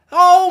Bridge!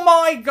 Oh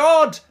my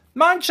God!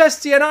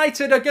 Manchester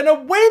United are going to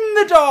win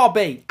the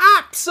derby!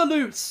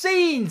 Absolute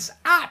scenes!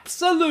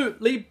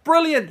 Absolutely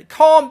brilliant!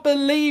 Can't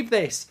believe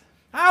this!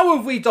 How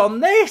have we done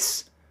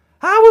this?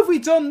 How have we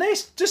done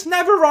this? Just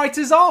never write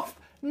us off!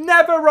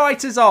 Never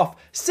write us off!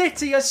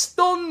 City are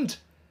stunned!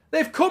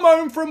 They've come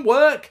home from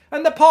work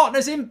and the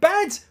partner's in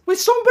bed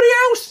with somebody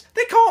else.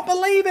 They can't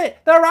believe it.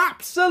 They're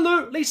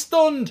absolutely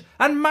stunned.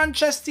 And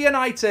Manchester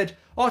United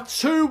are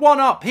 2-1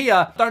 up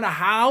here. Don't know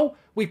how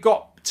we've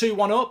got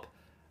 2-1 up,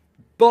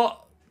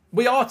 but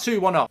we are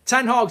 2-1 up.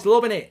 Ten Hag's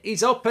loving it.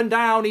 He's up and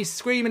down. He's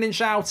screaming and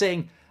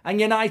shouting. And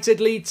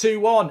United lead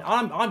 2-1.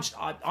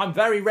 I'm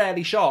very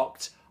rarely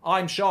shocked.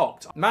 I'm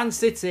shocked. Man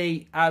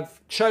City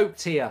have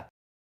choked here.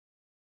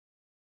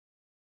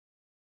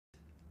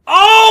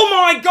 Oh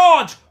my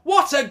God!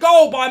 What a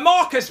goal by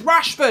Marcus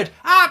Rashford.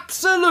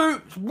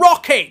 Absolute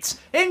rocket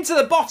into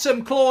the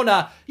bottom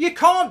corner. You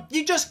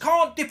just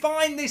can't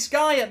define this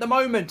guy at the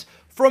moment.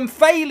 From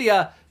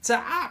failure to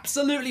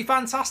absolutely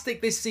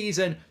fantastic this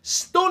season.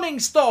 Stunning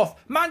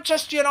stuff.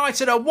 Manchester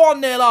United are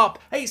 1-0 up.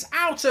 It's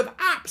out of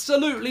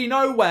absolutely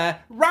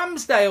nowhere.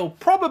 Ramsdale,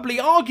 probably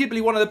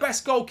arguably one of the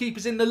best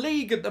goalkeepers in the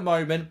league at the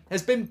moment,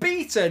 has been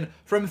beaten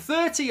from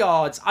 30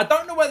 yards. I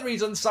don't know whether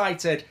he's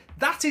unsighted.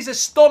 That is a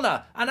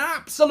stunner, an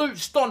absolute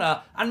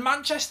stunner, and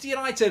Manchester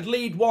United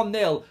lead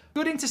 1-0.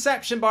 Good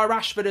interception by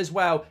Rashford as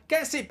well.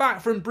 Gets it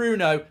back from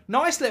Bruno.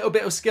 Nice little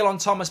bit of skill on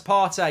Thomas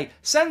Partey.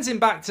 Sends him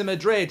back to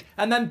Madrid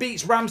and then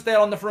beats Ramsdale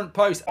on the front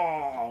post.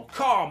 Oh,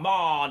 come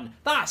on.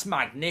 That's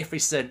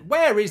magnificent.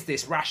 Where is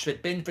this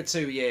Rashford been for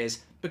 2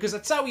 years? Because I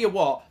tell you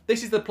what,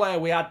 this is the player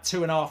we had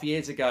 2.5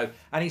 years ago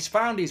and he's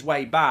found his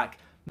way back.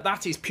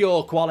 That is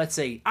pure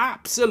quality.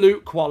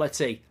 Absolute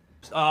quality.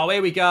 Oh,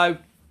 here we go.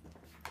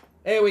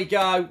 Here we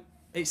go.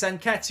 It's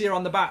Nketiah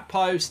on the back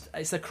post.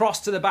 It's the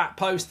cross to the back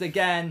post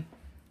again.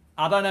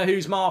 I don't know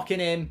who's marking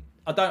him.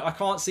 I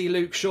can't see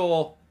Luke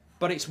Shaw,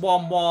 but it's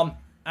 1-1.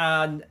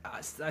 And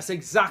that's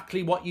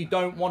exactly what you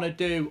don't want to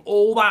do.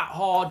 All that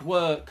hard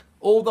work.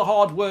 All the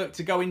hard work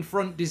to go in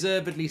front,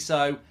 deservedly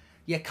so.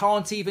 You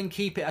can't even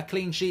keep it a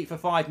clean sheet for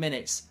 5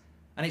 minutes.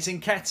 And it's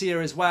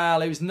Nketiah as well,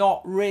 who's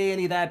not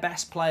really their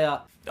best player.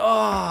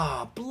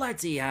 Oh,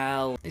 bloody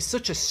hell. It's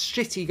such a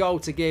shitty goal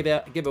to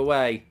give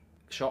away.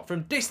 Shot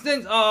from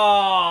distance.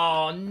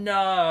 Oh,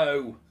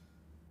 no.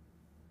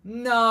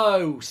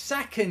 No.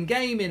 Second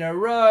game in a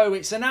row.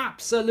 It's an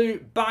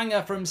absolute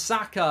banger from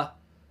Saka.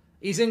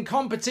 He's in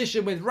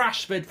competition with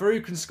Rashford for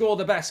who can score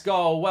the best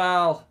goal.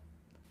 Well,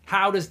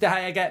 how does De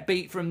Gea get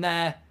beat from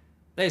there?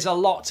 There's a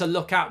lot to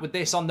look at with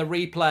this on the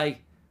replay.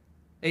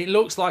 It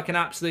looks like an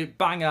absolute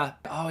banger.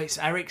 Oh, it's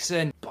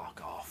Eriksen.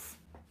 Bog off.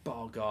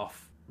 Bog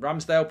off.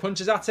 Ramsdale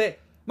punches at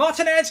it.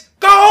 Martinez,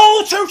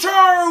 goal!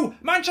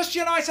 2-2! Manchester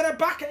United are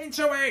back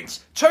into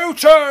it.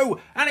 2-2,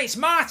 and it's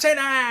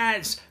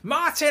Martinez.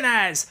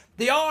 Martinez,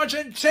 the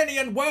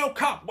Argentinian World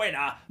Cup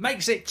winner,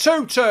 makes it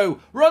 2-2.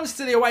 Runs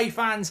to the away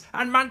fans,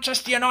 and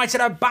Manchester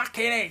United are back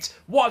in it.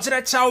 What did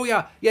I tell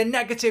you? You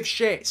negative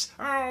shits.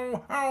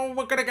 Oh,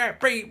 we're going to get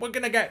beat. We're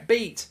going to get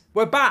beat.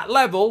 We're back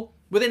level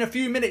within a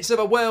few minutes of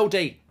a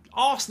worldie.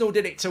 Arsenal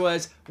did it to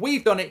us.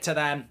 We've done it to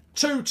them.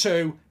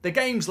 2-2. The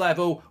game's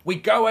level. We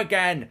go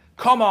again.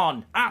 Come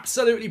on.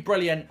 Absolutely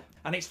brilliant.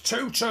 And it's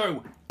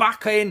 2-2.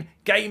 Back in.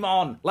 Game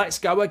on. Let's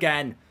go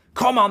again.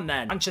 Come on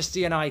then. Manchester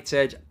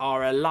United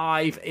are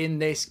alive in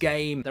this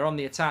game. They're on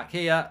the attack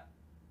here.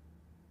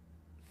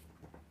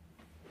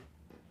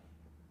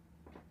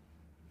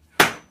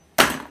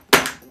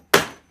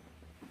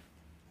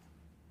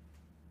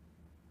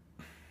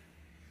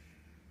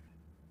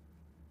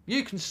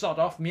 You can sod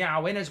off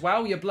meowing as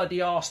well, you bloody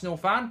Arsenal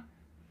fan.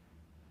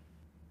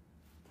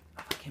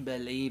 I fucking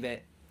believe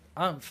it.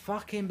 I don't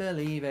fucking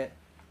believe it.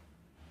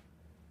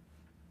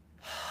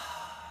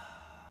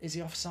 Is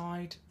he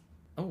offside?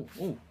 Oh,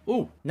 oh,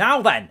 oh.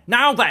 Now then.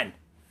 Now then.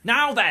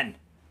 Now then.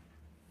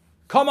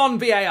 Come on,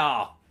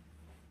 VAR.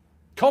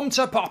 Come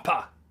to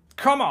Popper.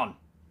 Come on.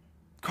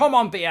 Come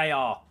on,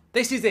 VAR.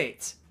 This is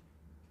it.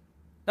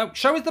 No,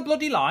 show us the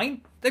bloody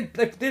line.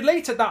 They've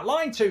deleted that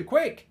line too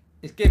quick.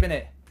 He's giving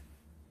it.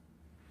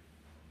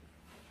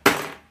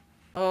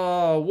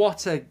 Oh,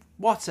 what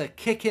a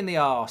kick in the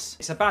arse.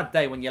 It's a bad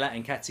day when you're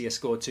letting Nketiah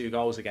score 2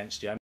 goals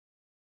against you.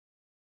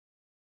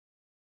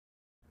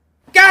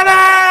 Get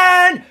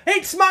in!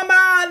 It's my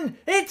man!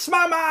 It's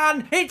my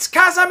man! It's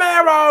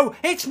Casemiro!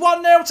 It's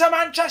 1-0 to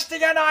Manchester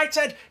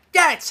United!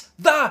 Get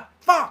the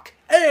fuck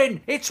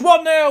in! It's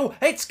 1-0!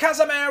 It's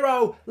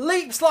Casemiro!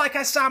 Leaps like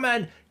a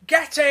salmon!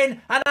 Get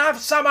in and have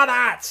some of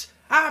that!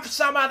 Have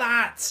some of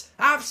that!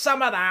 Have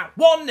some of that!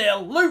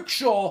 1-0, Luke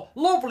Shaw,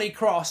 lovely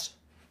cross.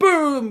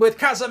 Boom, with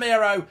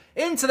Casemiro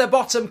into the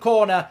bottom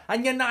corner,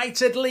 and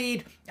United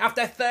lead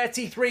after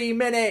 33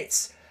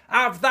 minutes.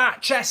 Have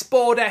that,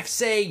 Chessboard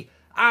FC.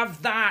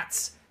 Have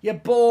that, you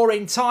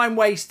boring,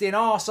 time-wasting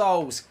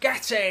arseholes.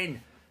 Get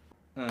in.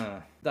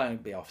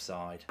 Don't be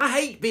offside. I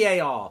hate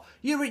VAR.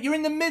 You're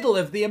in the middle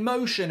of the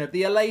emotion, of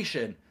the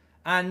elation,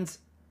 and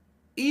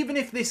even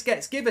if this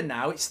gets given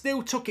now, it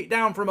still took it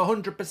down from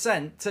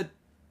 100% to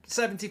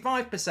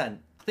 75%.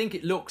 I think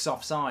it looks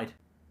offside.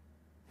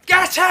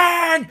 Get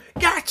in!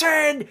 Get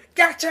in!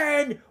 Get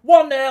in!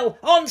 1-0,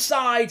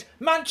 onside,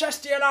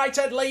 Manchester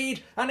United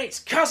lead, and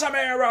it's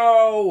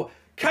Casemiro!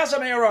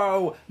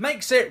 Casemiro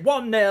makes it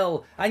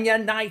 1-0, and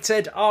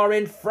United are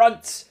in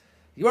front.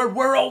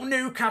 We're all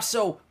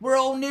Newcastle. We're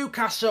all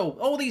Newcastle.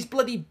 All these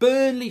bloody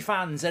Burnley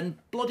fans and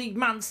bloody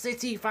Man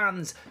City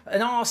fans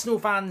and Arsenal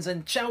fans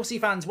and Chelsea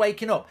fans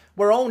waking up.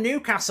 We're all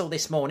Newcastle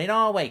this morning,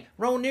 are we?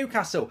 We're all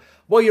Newcastle.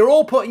 Well, you're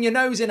all putting your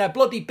nose in a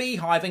bloody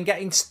beehive and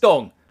getting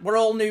stung. We're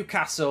all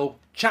Newcastle.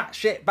 Chat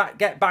shit, back,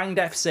 get banged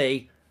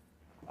FC.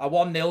 A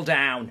 1-0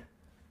 down.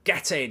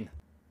 Get in.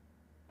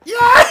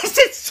 Yes,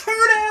 it's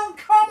 2-0.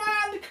 Come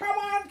on, come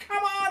on,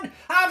 come on.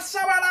 Have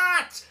some of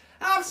that.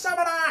 Have some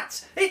of that.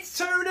 It's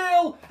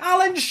 2-0.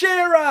 Alan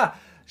Shearer,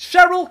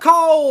 Cheryl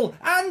Cole,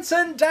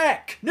 Anton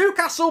Deck,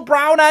 Newcastle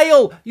Brown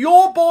Ale.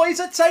 Your boys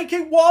are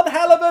taking one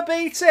hell of a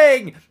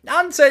beating.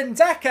 Anton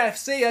Deck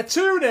FC are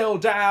 2-0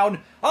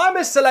 down. I'm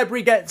a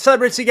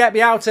celebrity, get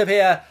me out of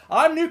here.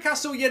 I'm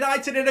Newcastle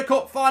United in a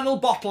cup final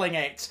bottling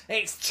it.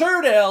 It's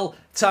 2-0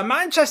 to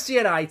Manchester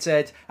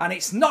United, and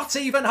it's not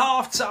even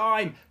half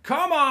time.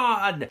 Come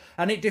on.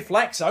 And it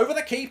deflects over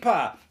the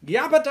keeper.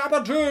 Yabba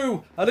dabba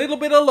doo. A little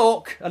bit of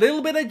luck, a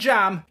little bit of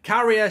jam.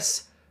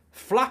 Karius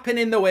flapping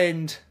in the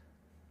wind.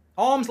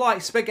 Arms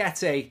like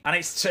spaghetti. And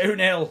it's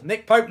 2-0.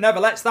 Nick Pope never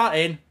lets that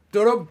in.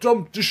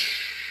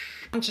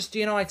 Manchester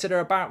United are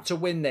about to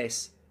win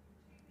this.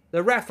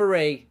 The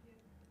referee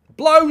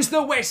blows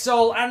the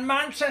whistle, and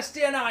Manchester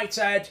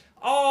United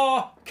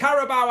are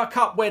Carabao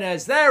Cup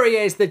winners. There he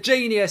is, the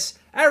genius,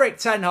 Erik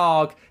ten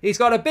Hag. He's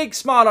got a big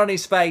smile on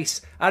his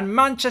face, and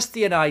Manchester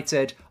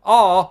United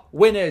are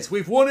winners.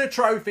 We've won a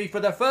trophy for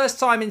the first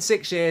time in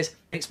 6 years.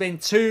 It's been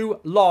too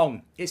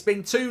long. It's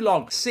been too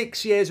long.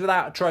 6 years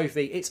without a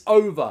trophy. It's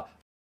over.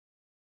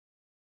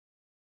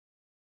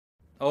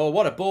 Oh,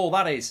 what a ball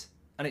that is.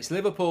 And it's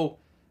Liverpool.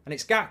 And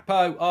it's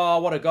Gakpo. Oh,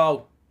 what a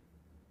goal.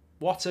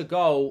 What a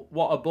goal.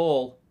 What a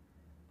ball.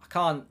 I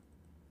can't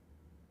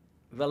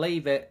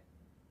believe it.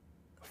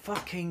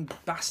 Fucking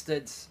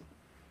bastards.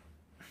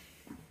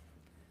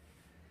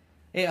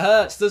 It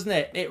hurts, doesn't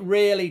it? It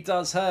really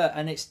does hurt.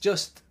 And it's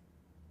just...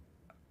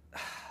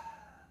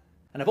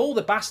 And of all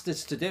the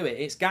bastards to do it,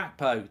 it's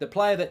Gakpo, the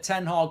player that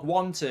Ten Hag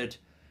wanted,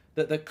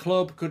 that the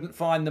club couldn't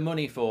find the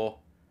money for,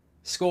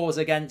 scores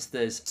against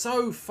us.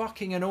 So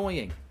fucking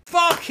annoying.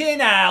 Fucking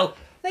hell!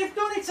 They've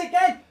done it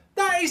again!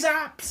 That is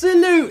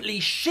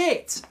absolutely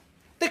shit!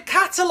 The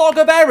catalogue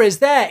of errors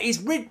there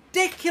is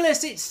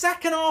ridiculous. It's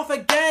second half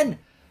again.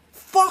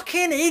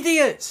 Fucking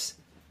idiots.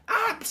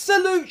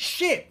 Absolute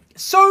shit.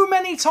 So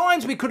many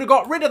times we could have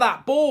got rid of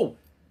that ball.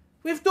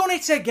 We've done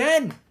it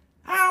again.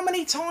 How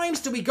many times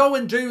do we go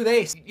and do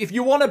this? If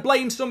you want to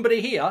blame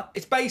somebody here,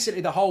 it's basically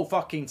the whole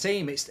fucking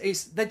team.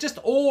 They're just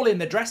all in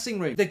the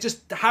dressing room. They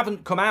just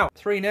haven't come out.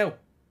 3-0.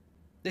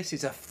 This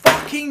is a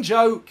fucking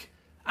joke.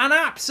 An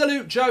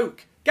absolute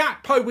joke.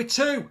 Gakpo with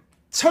 2.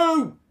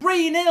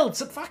 3-0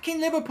 to fucking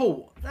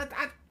Liverpool.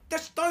 I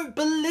just don't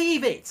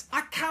believe it.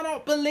 I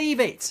cannot believe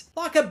it.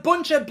 Like a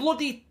bunch of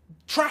bloody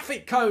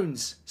Traffic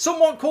cones.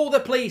 Someone call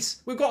the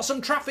police. We've got some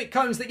traffic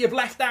cones that you've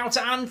left out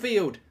at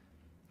Anfield.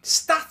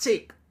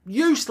 Static.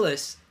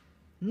 Useless.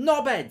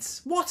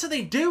 Knobheads. What are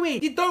they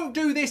doing? You don't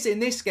do this in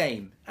this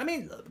game. I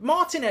mean,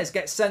 Martinez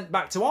gets sent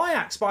back to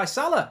Ajax by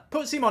Salah.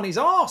 Puts him on his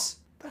arse.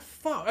 The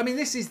fuck? I mean,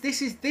 this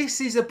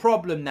is a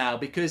problem now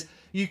because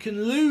you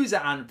can lose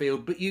at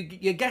Anfield, but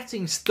you're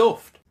getting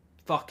stuffed.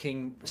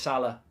 Fucking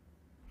Salah.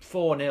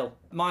 4-0.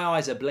 My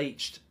eyes are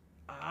bleached.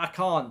 I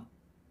can't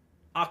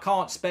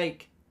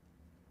speak.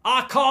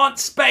 I can't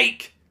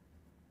speak.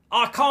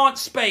 I can't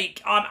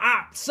speak. I'm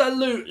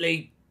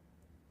absolutely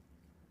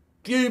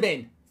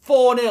fuming.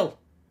 4-0.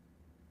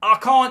 I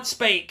can't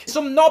speak.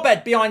 Some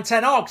knobhead behind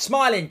Ten Hag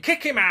smiling.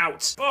 Kick him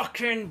out.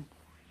 Fucking...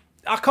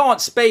 I can't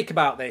speak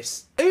about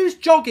this. Who's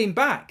jogging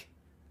back?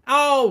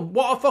 Oh,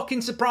 what a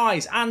fucking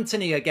surprise.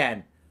 Anthony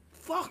again.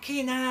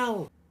 Fucking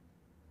hell.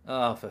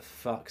 Oh, for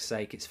fuck's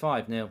sake. It's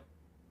 5-0.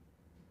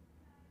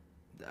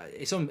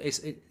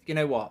 You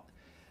know what?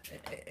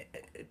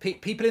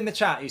 People in the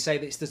chat who say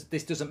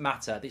this doesn't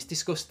matter. It's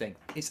disgusting.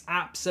 It's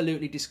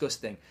absolutely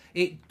disgusting.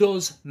 It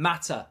does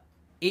matter.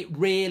 It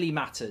really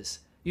matters.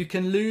 You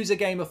can lose a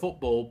game of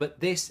football, but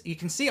this, you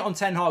can see it on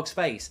Ten Hag's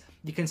face.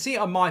 You can see it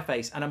on my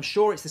face, and I'm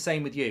sure it's the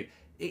same with you.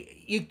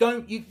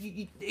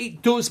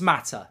 It does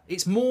matter.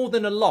 It's more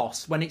than a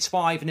loss when it's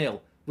 5-0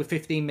 with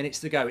 15 minutes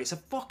to go. It's a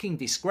fucking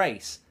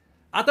disgrace.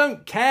 I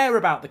don't care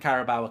about the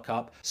Carabao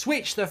Cup.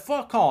 Switch the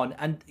fuck on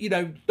and, you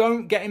know,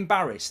 don't get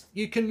embarrassed.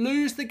 You can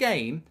lose the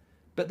game,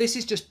 but this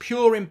is just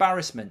pure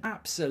embarrassment.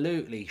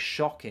 Absolutely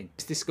shocking.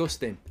 It's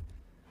disgusting.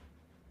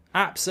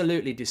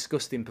 Absolutely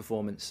disgusting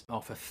performance. Oh,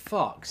 for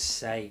fuck's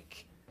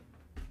sake.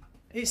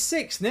 It's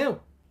 6-0.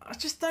 I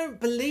just don't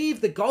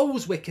believe the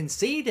goals we're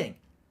conceding.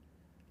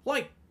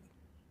 Like,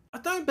 I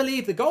don't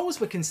believe the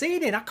goals we're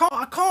conceding. I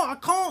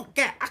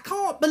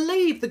can't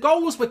believe the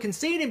goals we're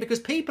conceding because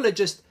people are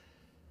just...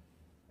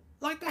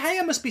 Like, De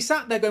Gea must be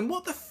sat there going,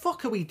 what the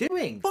fuck are we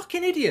doing?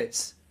 Fucking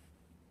idiots.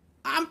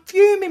 I'm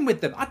fuming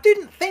with them. I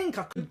didn't think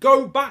I could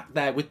go back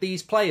there with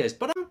these players,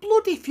 but I'm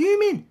bloody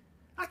fuming.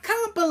 I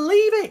can't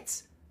believe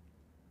it.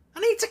 I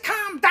need to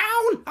calm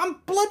down.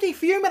 I'm bloody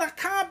fuming. I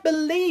can't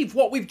believe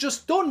what we've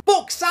just done.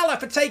 Book Salah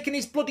for taking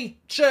his bloody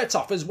shirt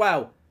off as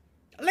well.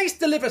 At least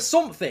deliver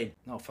something.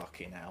 Oh,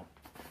 fucking hell.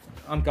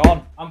 I'm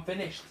gone. I'm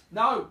finished.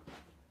 No.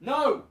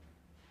 No.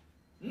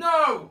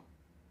 No.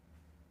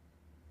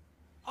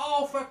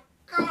 Oh, for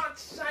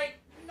God's sake.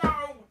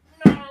 No.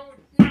 No.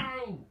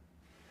 No.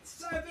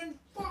 7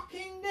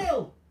 fucking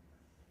 0.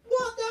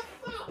 What the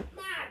fuck,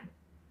 man?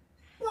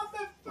 What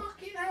the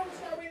fucking hell's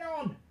going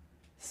on?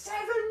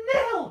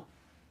 7-0.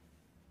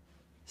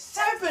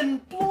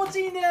 7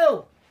 bloody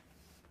 0.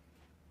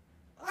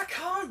 I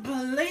can't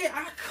believe it.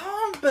 I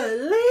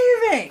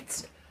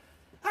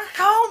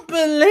can't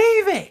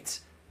believe it.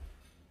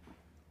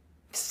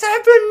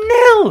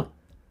 7-0.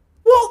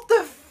 What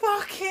the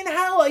fucking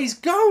hell is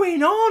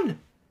going on?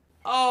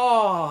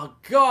 Oh,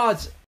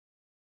 God.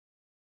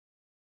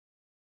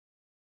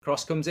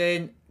 Cross comes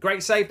in.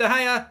 Great save, De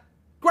Gea.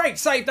 Great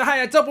save, De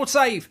Gea. Double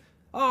save.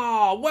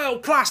 Oh,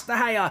 world-class De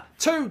Gea.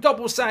 2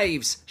 double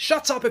saves.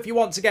 Shut up if you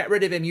want to get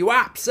rid of him, you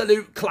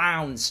absolute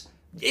clowns.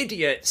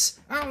 Idiots.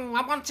 Oh,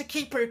 I want a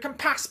keeper who can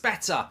pass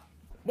better.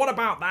 What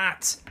about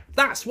that?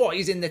 That's what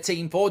he's in the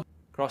team for.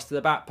 Cross to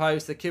the back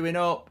post. They're queuing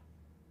up.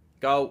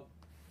 Goal.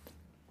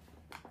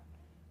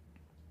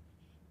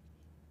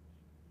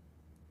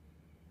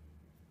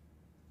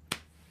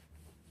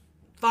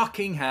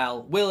 Fucking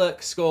hell.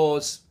 Willock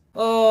scores.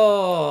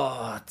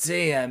 Oh,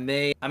 dear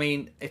me. I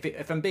mean,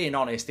 if I'm being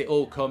honest, it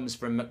all comes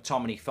from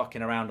McTominay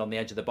fucking around on the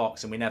edge of the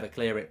box and we never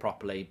clear it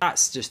properly.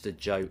 That's just a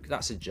joke.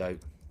 That's a joke.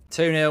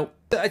 2-0.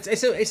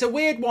 It's a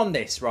weird one,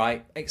 this,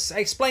 right?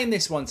 Explain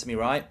this one to me,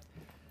 right?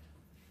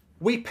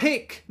 We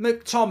pick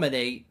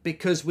McTominay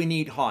because we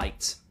need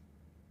height.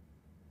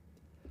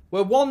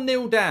 We're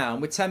 1-0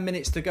 down with 10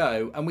 minutes to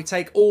go and we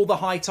take all the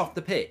height off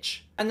the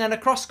pitch. And then a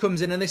cross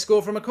comes in and they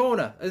score from a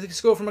corner. They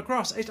score from a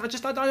cross. I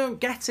don't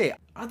get it.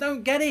 I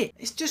don't get it.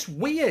 It's just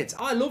weird.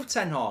 I love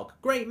Ten Hag.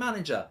 Great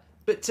manager.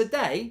 But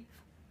today,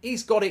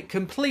 he's got it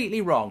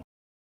completely wrong.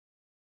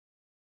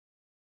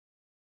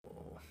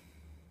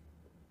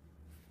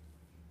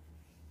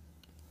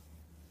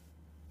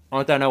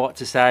 I don't know what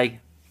to say.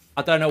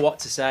 I don't know what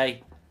to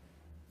say.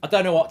 I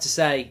don't know what to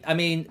say. I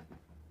mean...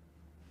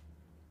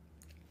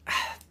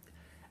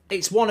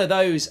 It's one of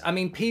those. I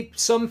mean,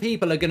 some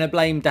people are going to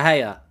blame De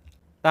Gea.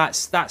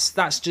 That's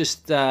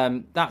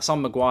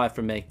on Maguire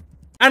from me.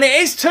 And it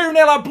is 2-0.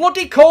 I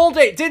bloody called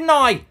it, didn't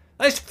I?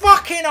 It's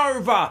fucking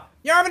over.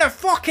 You're having a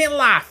fucking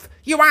laugh.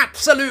 You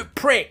absolute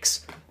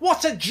pricks.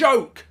 What a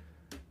joke.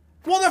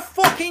 What a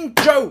fucking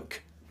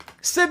joke.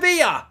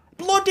 Sevilla.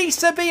 Bloody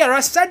Sevilla.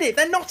 I said it.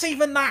 They're not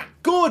even that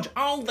good.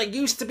 Oh, they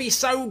used to be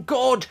so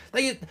good.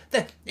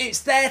 It's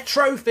their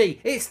trophy.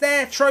 It's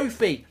their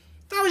trophy.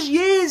 That was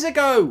years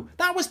ago.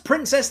 That was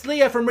Princess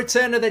Leia from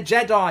Return of the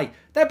Jedi.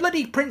 They're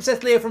bloody Princess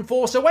Leia from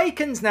Force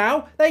Awakens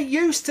now. They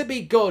used to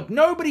be good.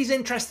 Nobody's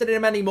interested in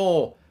them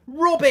anymore.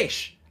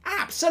 Rubbish.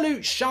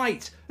 Absolute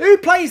shite. Who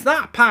plays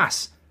that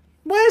pass?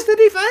 Where's the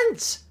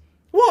defence?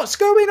 What's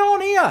going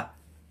on here?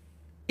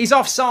 He's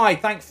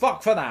offside. Thank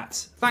fuck for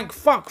that. Thank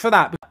fuck for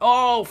that.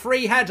 Oh,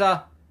 free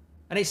header.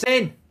 And it's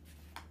in.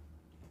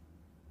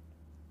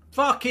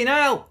 Fucking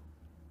hell.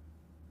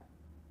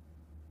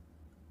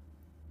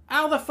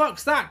 How the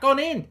fuck's that gone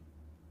in?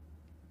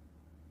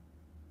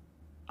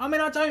 I mean,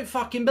 I don't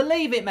fucking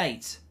believe it,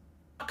 mate.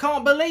 I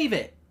can't believe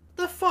it.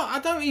 The fuck? I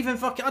don't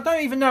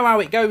even know how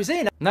it goes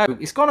in. No,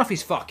 it's gone off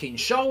his fucking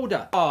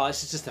shoulder. Oh,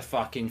 this is just a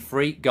fucking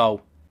freak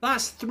goal.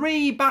 That's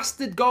 3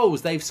 bastard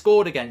goals they've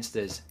scored against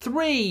us.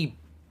 3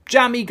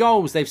 jammy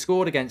goals they've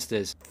scored against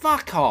us.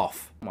 Fuck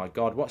off. Oh my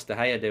God, what's De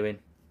Gea doing?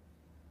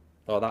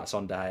 Oh, that's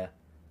on De Gea.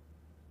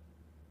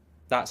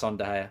 That's on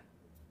De Gea.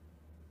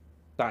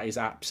 That is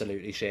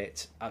absolutely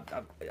shit.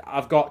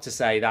 I've got to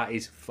say, that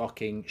is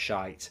fucking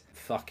shite.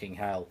 Fucking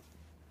hell.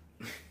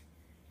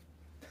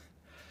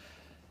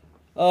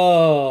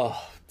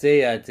 Oh,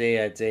 dear,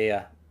 dear,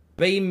 dear.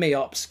 Beam me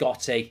up,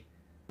 Scotty.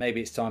 Maybe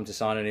it's time to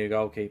sign a new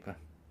goalkeeper.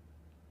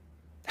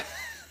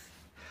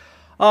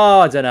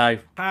 Oh, I don't know.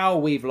 How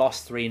we've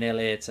lost 3-0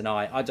 here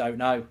tonight, I don't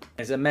know.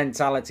 There's a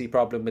mentality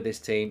problem with this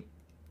team.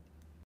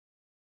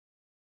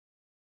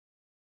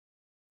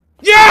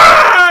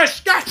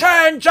 Yes! Get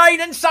in!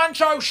 Jadon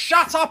Sancho,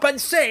 shut up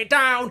and sit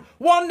down.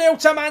 1-0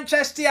 to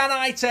Manchester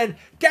United.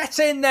 Get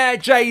in there,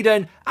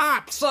 Jadon.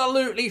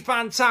 Absolutely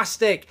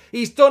fantastic.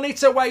 He's done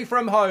it away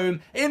from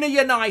home in a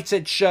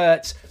United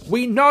shirt.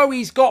 We know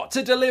he's got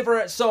to deliver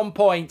at some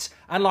point.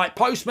 And like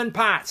Postman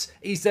Pat,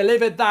 he's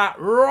delivered that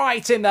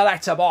right in the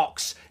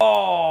letterbox.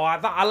 Oh,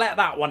 I let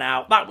that one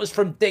out. That was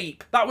from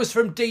deep. That was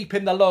from deep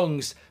in the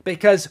lungs.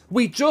 Because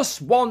we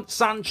just want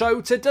Sancho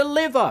to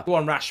deliver. Go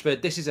on,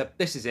 Rashford. This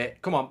is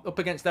it. Come on, up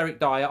against Eric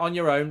Dyer on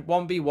your own.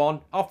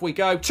 1v1. Off we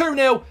go.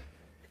 2-0.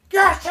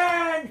 Get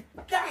in!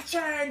 Get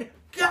in!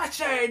 Get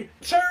in!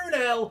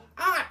 2-0.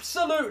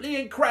 Absolutely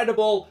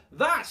incredible.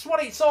 That's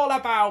what it's all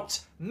about.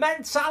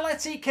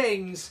 Mentality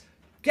kings.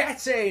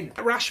 Get in.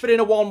 Rashford in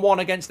a 1-1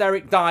 against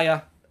Eric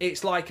Dyer.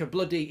 It's like a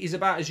bloody... He's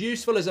about as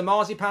useful as a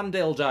marzipan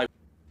dildo.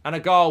 And a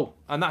goal.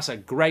 And that's a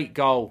great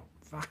goal.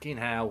 Fucking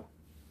hell.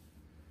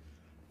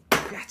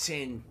 Get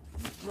in.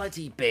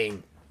 Bloody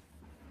bin.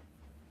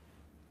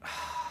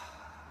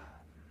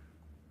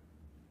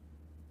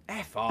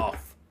 F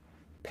off.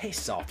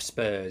 Piss off,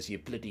 Spurs, you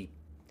bloody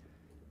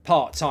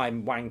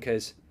part-time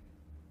wankers.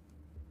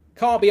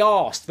 Can't be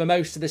arsed for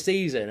most of the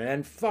season, and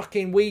then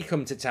fucking we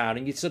come to town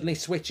and you suddenly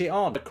switch it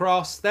on.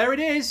 Across. There it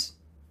is.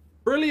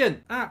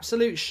 Brilliant.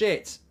 Absolute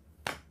shit.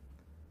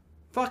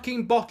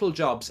 Fucking bottle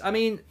jobs. I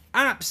mean,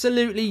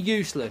 absolutely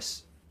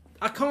useless.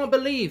 I can't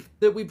believe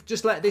that we've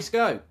just let this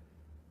go.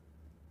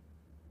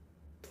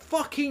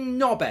 Fucking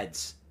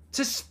knobheads.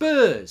 To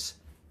Spurs.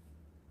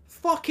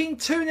 Fucking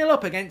 2-0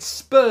 up against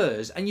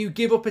Spurs and you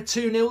give up a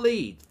 2-0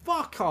 lead.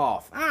 Fuck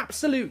off.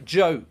 Absolute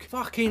joke.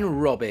 Fucking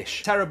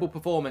rubbish. Terrible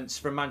performance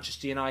from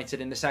Manchester United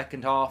in the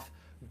second half.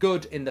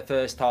 Good in the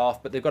first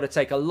half, but they've got to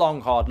take a long,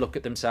 hard look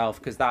at themselves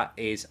because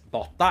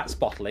that's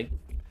bottling.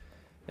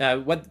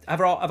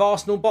 Have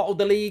Arsenal bottled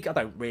the league? I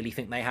don't really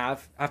think they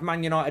have. Have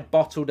Man United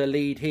bottled a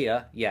lead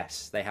here?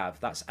 Yes, they have.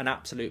 That's an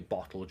absolute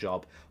bottle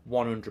job.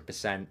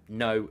 100%.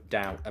 No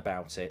doubt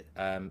about it.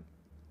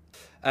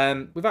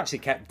 We've actually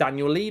kept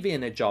Daniel Levy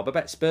in a job. I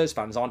bet Spurs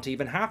fans aren't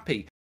even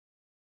happy.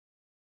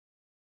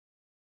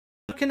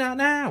 Looking at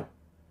now.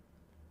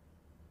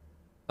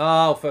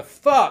 Oh, for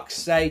fuck's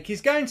sake.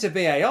 He's going to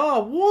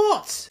VAR.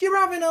 What? You're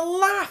having a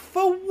laugh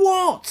for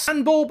what?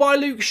 Handball by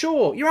Luke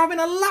Shaw. You're having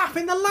a laugh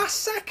in the last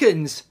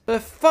seconds. For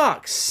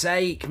fuck's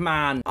sake,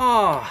 man.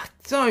 Oh,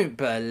 don't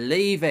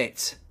believe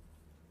it.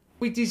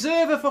 We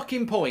deserve a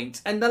fucking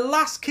point, and the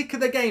last kick of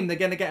the game, they're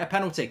going to get a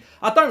penalty.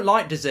 I don't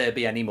like De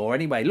Zerbi anymore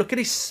anyway. Look at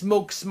his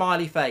smug,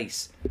 smiley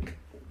face.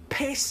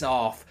 Piss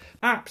off.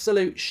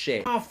 Absolute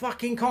shit. I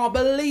fucking can't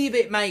believe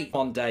it, mate. Come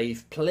on,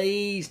 Dave.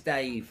 Please,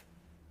 Dave.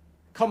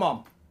 Come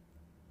on.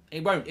 He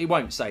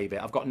won't save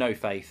it. I've got no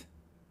faith.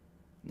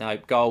 No,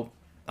 goal.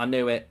 I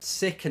knew it.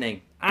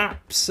 Sickening.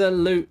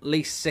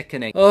 Absolutely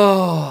sickening.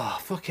 Oh,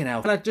 fucking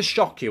hell. Can I just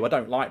shock you? I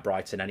don't like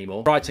Brighton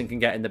anymore. Brighton can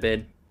get in the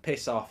bin.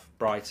 Piss off,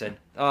 Brighton.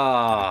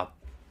 Ah,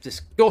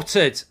 just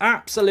gutted.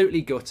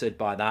 Absolutely gutted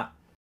by that.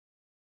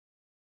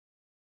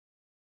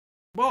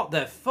 What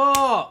the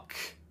fuck?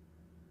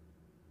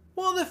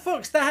 What the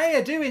fuck's De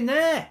Gea doing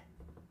there?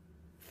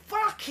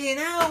 Fucking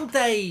hell,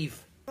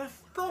 Dave. The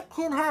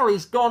fucking hell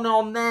has gone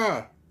on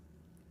there?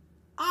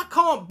 I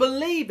can't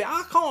believe it.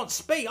 I can't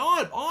speak.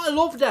 I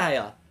love De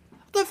Gea.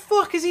 What the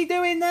fuck is he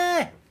doing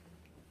there?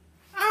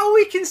 How are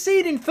we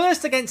conceding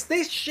first against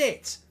this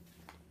shit?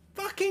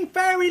 Fucking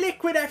Fairy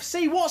Liquid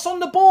FC, what's on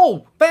the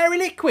ball? Fairy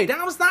Liquid,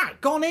 how's that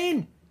gone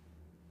in?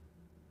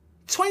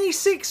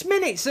 26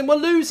 minutes and we're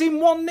losing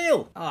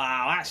 1-0.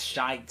 Ah, that's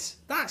shite.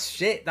 That's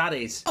shit, that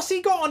is. What's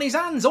he got on his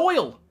hands?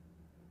 Oil.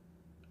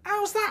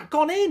 How's that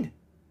gone in?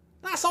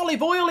 That's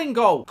olive oil in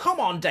goal.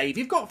 Come on, Dave,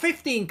 you've got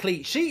 15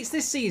 clean sheets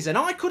this season.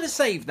 I could have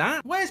saved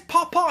that. Where's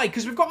Popeye?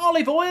 Because we've got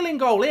olive oil in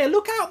goal here.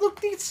 Look out, look,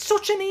 it's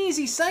such an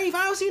easy save.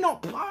 How's he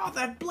not? Oh,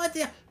 they're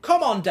bloody...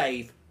 Come on,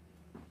 Dave.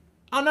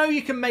 I know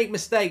you can make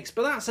mistakes,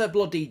 but that's a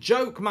bloody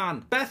joke,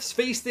 man. Beth's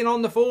feasting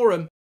on the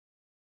forum.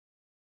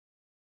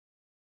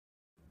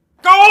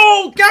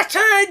 Goal! Get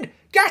in!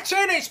 Get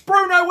in! It's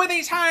Bruno with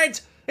his head!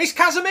 It's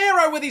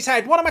Casemiro with his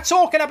head! What am I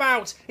talking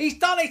about? He's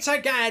done it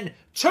again!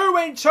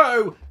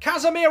 2-2!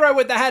 Casemiro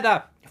with the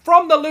header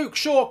from the Luke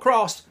Shaw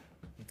cross.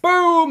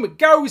 Boom!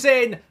 Goes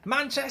in.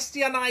 Manchester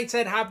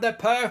United have the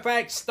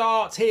perfect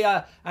start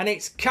here. And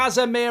it's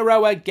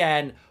Casemiro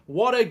again.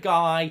 What a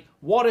guy.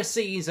 What a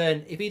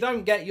season. If you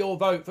don't get your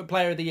vote for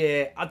Player of the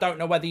Year, I don't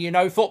know whether you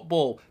know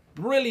football.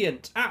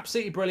 Brilliant.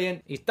 Absolutely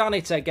brilliant. He's done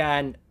it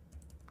again.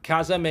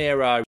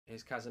 Casemiro.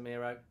 Here's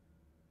Casemiro.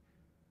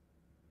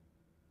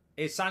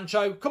 Here's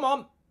Sancho. Come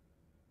on.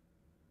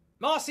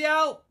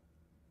 Martial.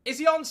 Is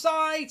he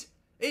onside?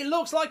 It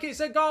looks like it's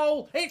a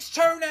goal. It's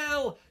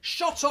 2-0.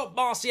 Shut up,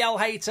 Martial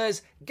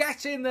haters.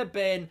 Get in the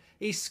bin.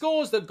 He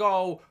scores the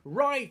goal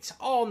right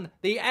on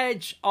the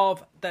edge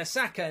of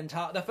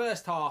the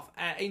first half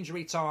at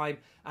injury time.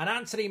 And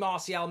Anthony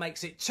Martial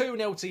makes it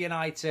 2-0 to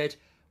United.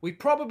 We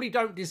probably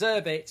don't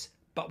deserve it,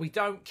 but we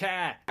don't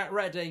care. Get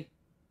ready.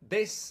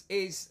 This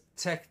is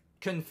to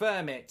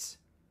confirm it.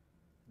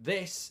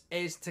 This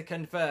is to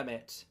confirm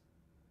it.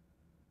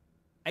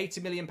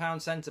 £80 million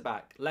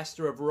centre-back.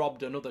 Leicester have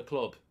robbed another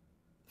club.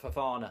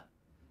 Fofana.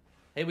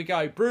 Here we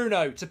go.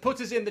 Bruno to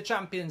put us in the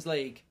Champions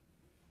League.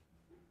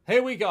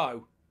 Here we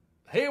go.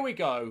 Here we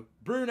go.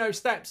 Bruno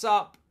steps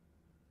up.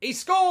 He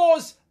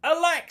scores!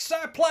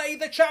 Alexa, play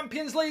the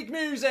Champions League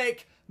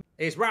music.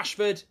 Here's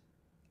Rashford.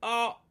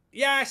 Oh,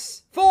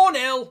 yes.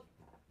 4-0.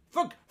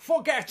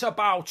 Forget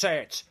about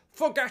it.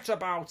 Forget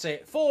about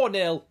it.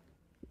 4-0.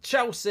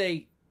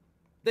 Chelsea.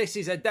 This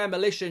is a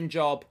demolition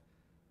job.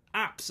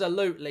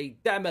 Absolutely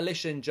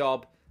demolition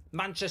job.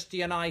 Manchester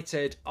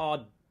United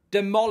are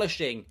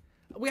demolishing.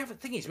 The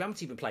thing is, we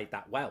haven't even played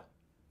that well.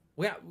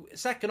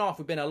 Second half,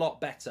 we've been a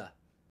lot better.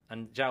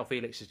 And João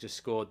Felix has just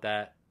scored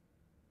there.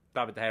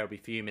 David De Gea will be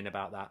fuming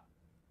about that.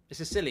 It's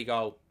a silly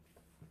goal.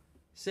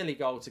 Silly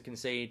goal to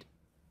concede.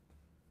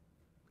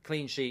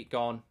 Clean sheet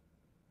gone.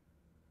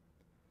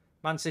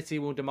 Man City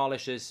will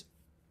demolish us,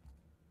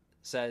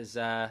 says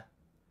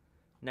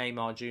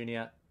Neymar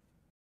Jr.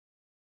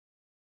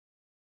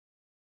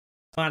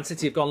 Man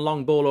City have gone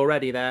long ball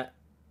already there.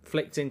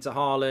 Flicked into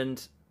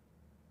Haaland.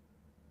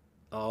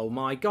 Oh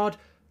my God.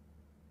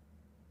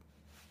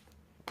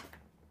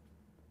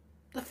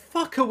 The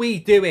fuck are we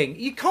doing?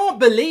 You can't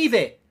believe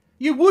it.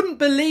 You wouldn't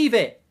believe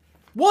it.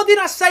 What did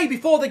I say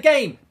before the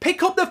game?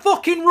 Pick up the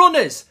fucking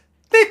runners.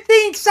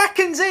 15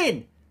 seconds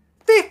in.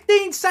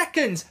 15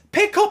 seconds.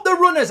 Pick up the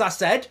runners, I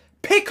said.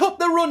 Pick up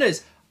the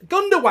runners.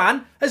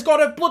 Gundogan has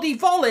got a bloody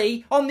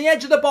volley on the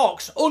edge of the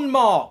box,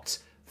 unmarked.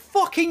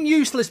 Fucking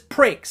useless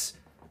pricks.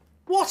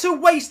 What a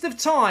waste of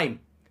time.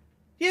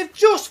 You've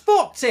just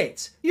fucked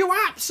it. You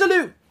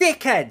absolute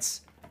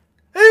dickheads.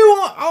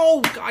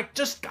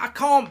 I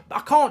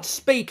can't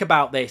speak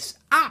about this.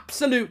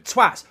 Absolute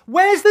twats.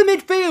 Where's the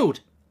midfield?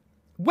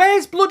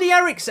 Where's bloody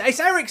Eriksen? It's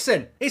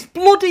Eriksen. It's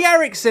bloody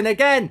Eriksen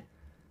again.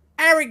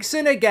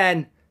 Eriksen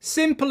again.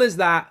 Simple as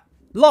that.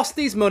 Lost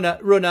his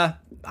runner.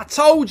 I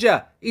told you.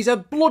 He's a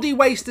bloody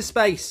waste of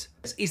space.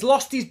 He's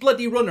lost his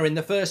bloody runner in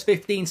the first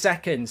 15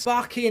 seconds.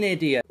 Fucking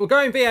idiot. We're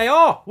going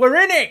VAR. We're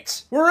in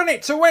it. We're in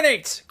it to win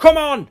it. Come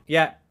on.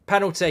 Yeah,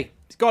 penalty.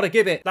 He's got to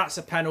give it. That's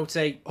a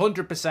penalty.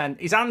 100%.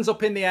 His hands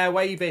up in the air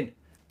waving.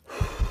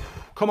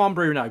 Come on,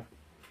 Bruno.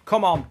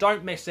 Come on.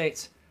 Don't miss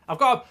it. I've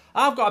got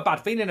a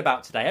bad feeling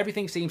about today.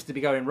 Everything seems to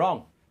be going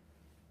wrong.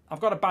 I've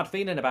got a bad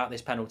feeling about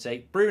this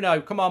penalty. Bruno,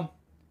 come on.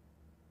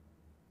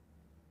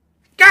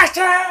 Get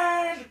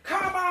in!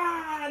 Come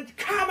on!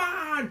 Come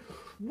on!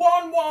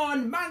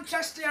 1-1,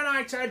 Manchester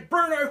United,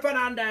 Bruno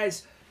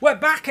Fernandes. We're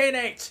back in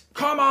it.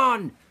 Come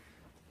on.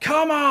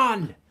 Come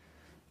on.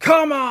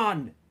 Come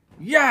on.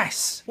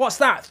 Yes. What's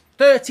that?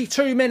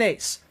 32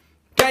 minutes.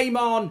 Game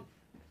on.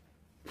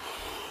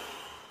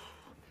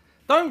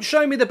 Don't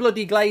show me the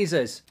bloody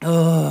Glazers.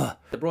 Ugh.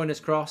 De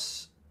Bruyne's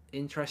cross.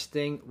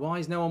 Interesting. Why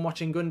is no one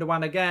watching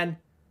Gundogan again?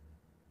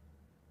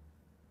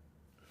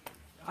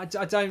 I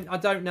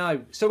don't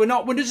know. So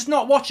we're just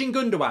not watching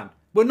Gundogan.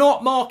 We're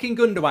not marking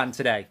Gundogan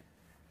today.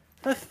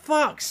 For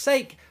fuck's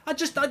sake. I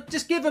just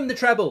give them the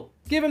treble.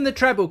 Give them the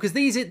treble, because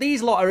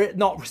these lot are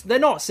they're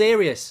not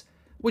serious.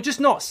 We're just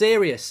not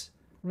serious.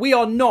 We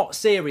are not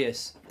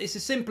serious. It's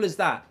as simple as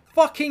that.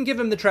 Fucking give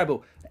them the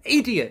treble.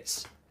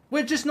 Idiots.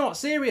 We're just not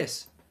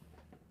serious.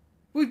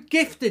 We've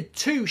gifted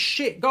 2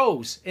 shit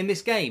goals in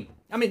this game.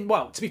 I mean,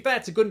 well, to be fair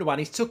to Gundogan,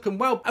 he's took them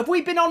well. Have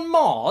we been on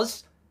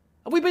Mars?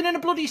 Have we been in a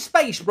bloody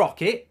space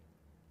rocket?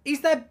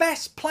 He's their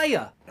best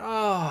player.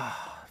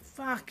 Oh,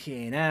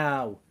 fucking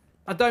hell.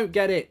 I don't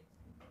get it.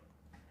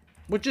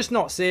 We're just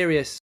not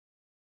serious.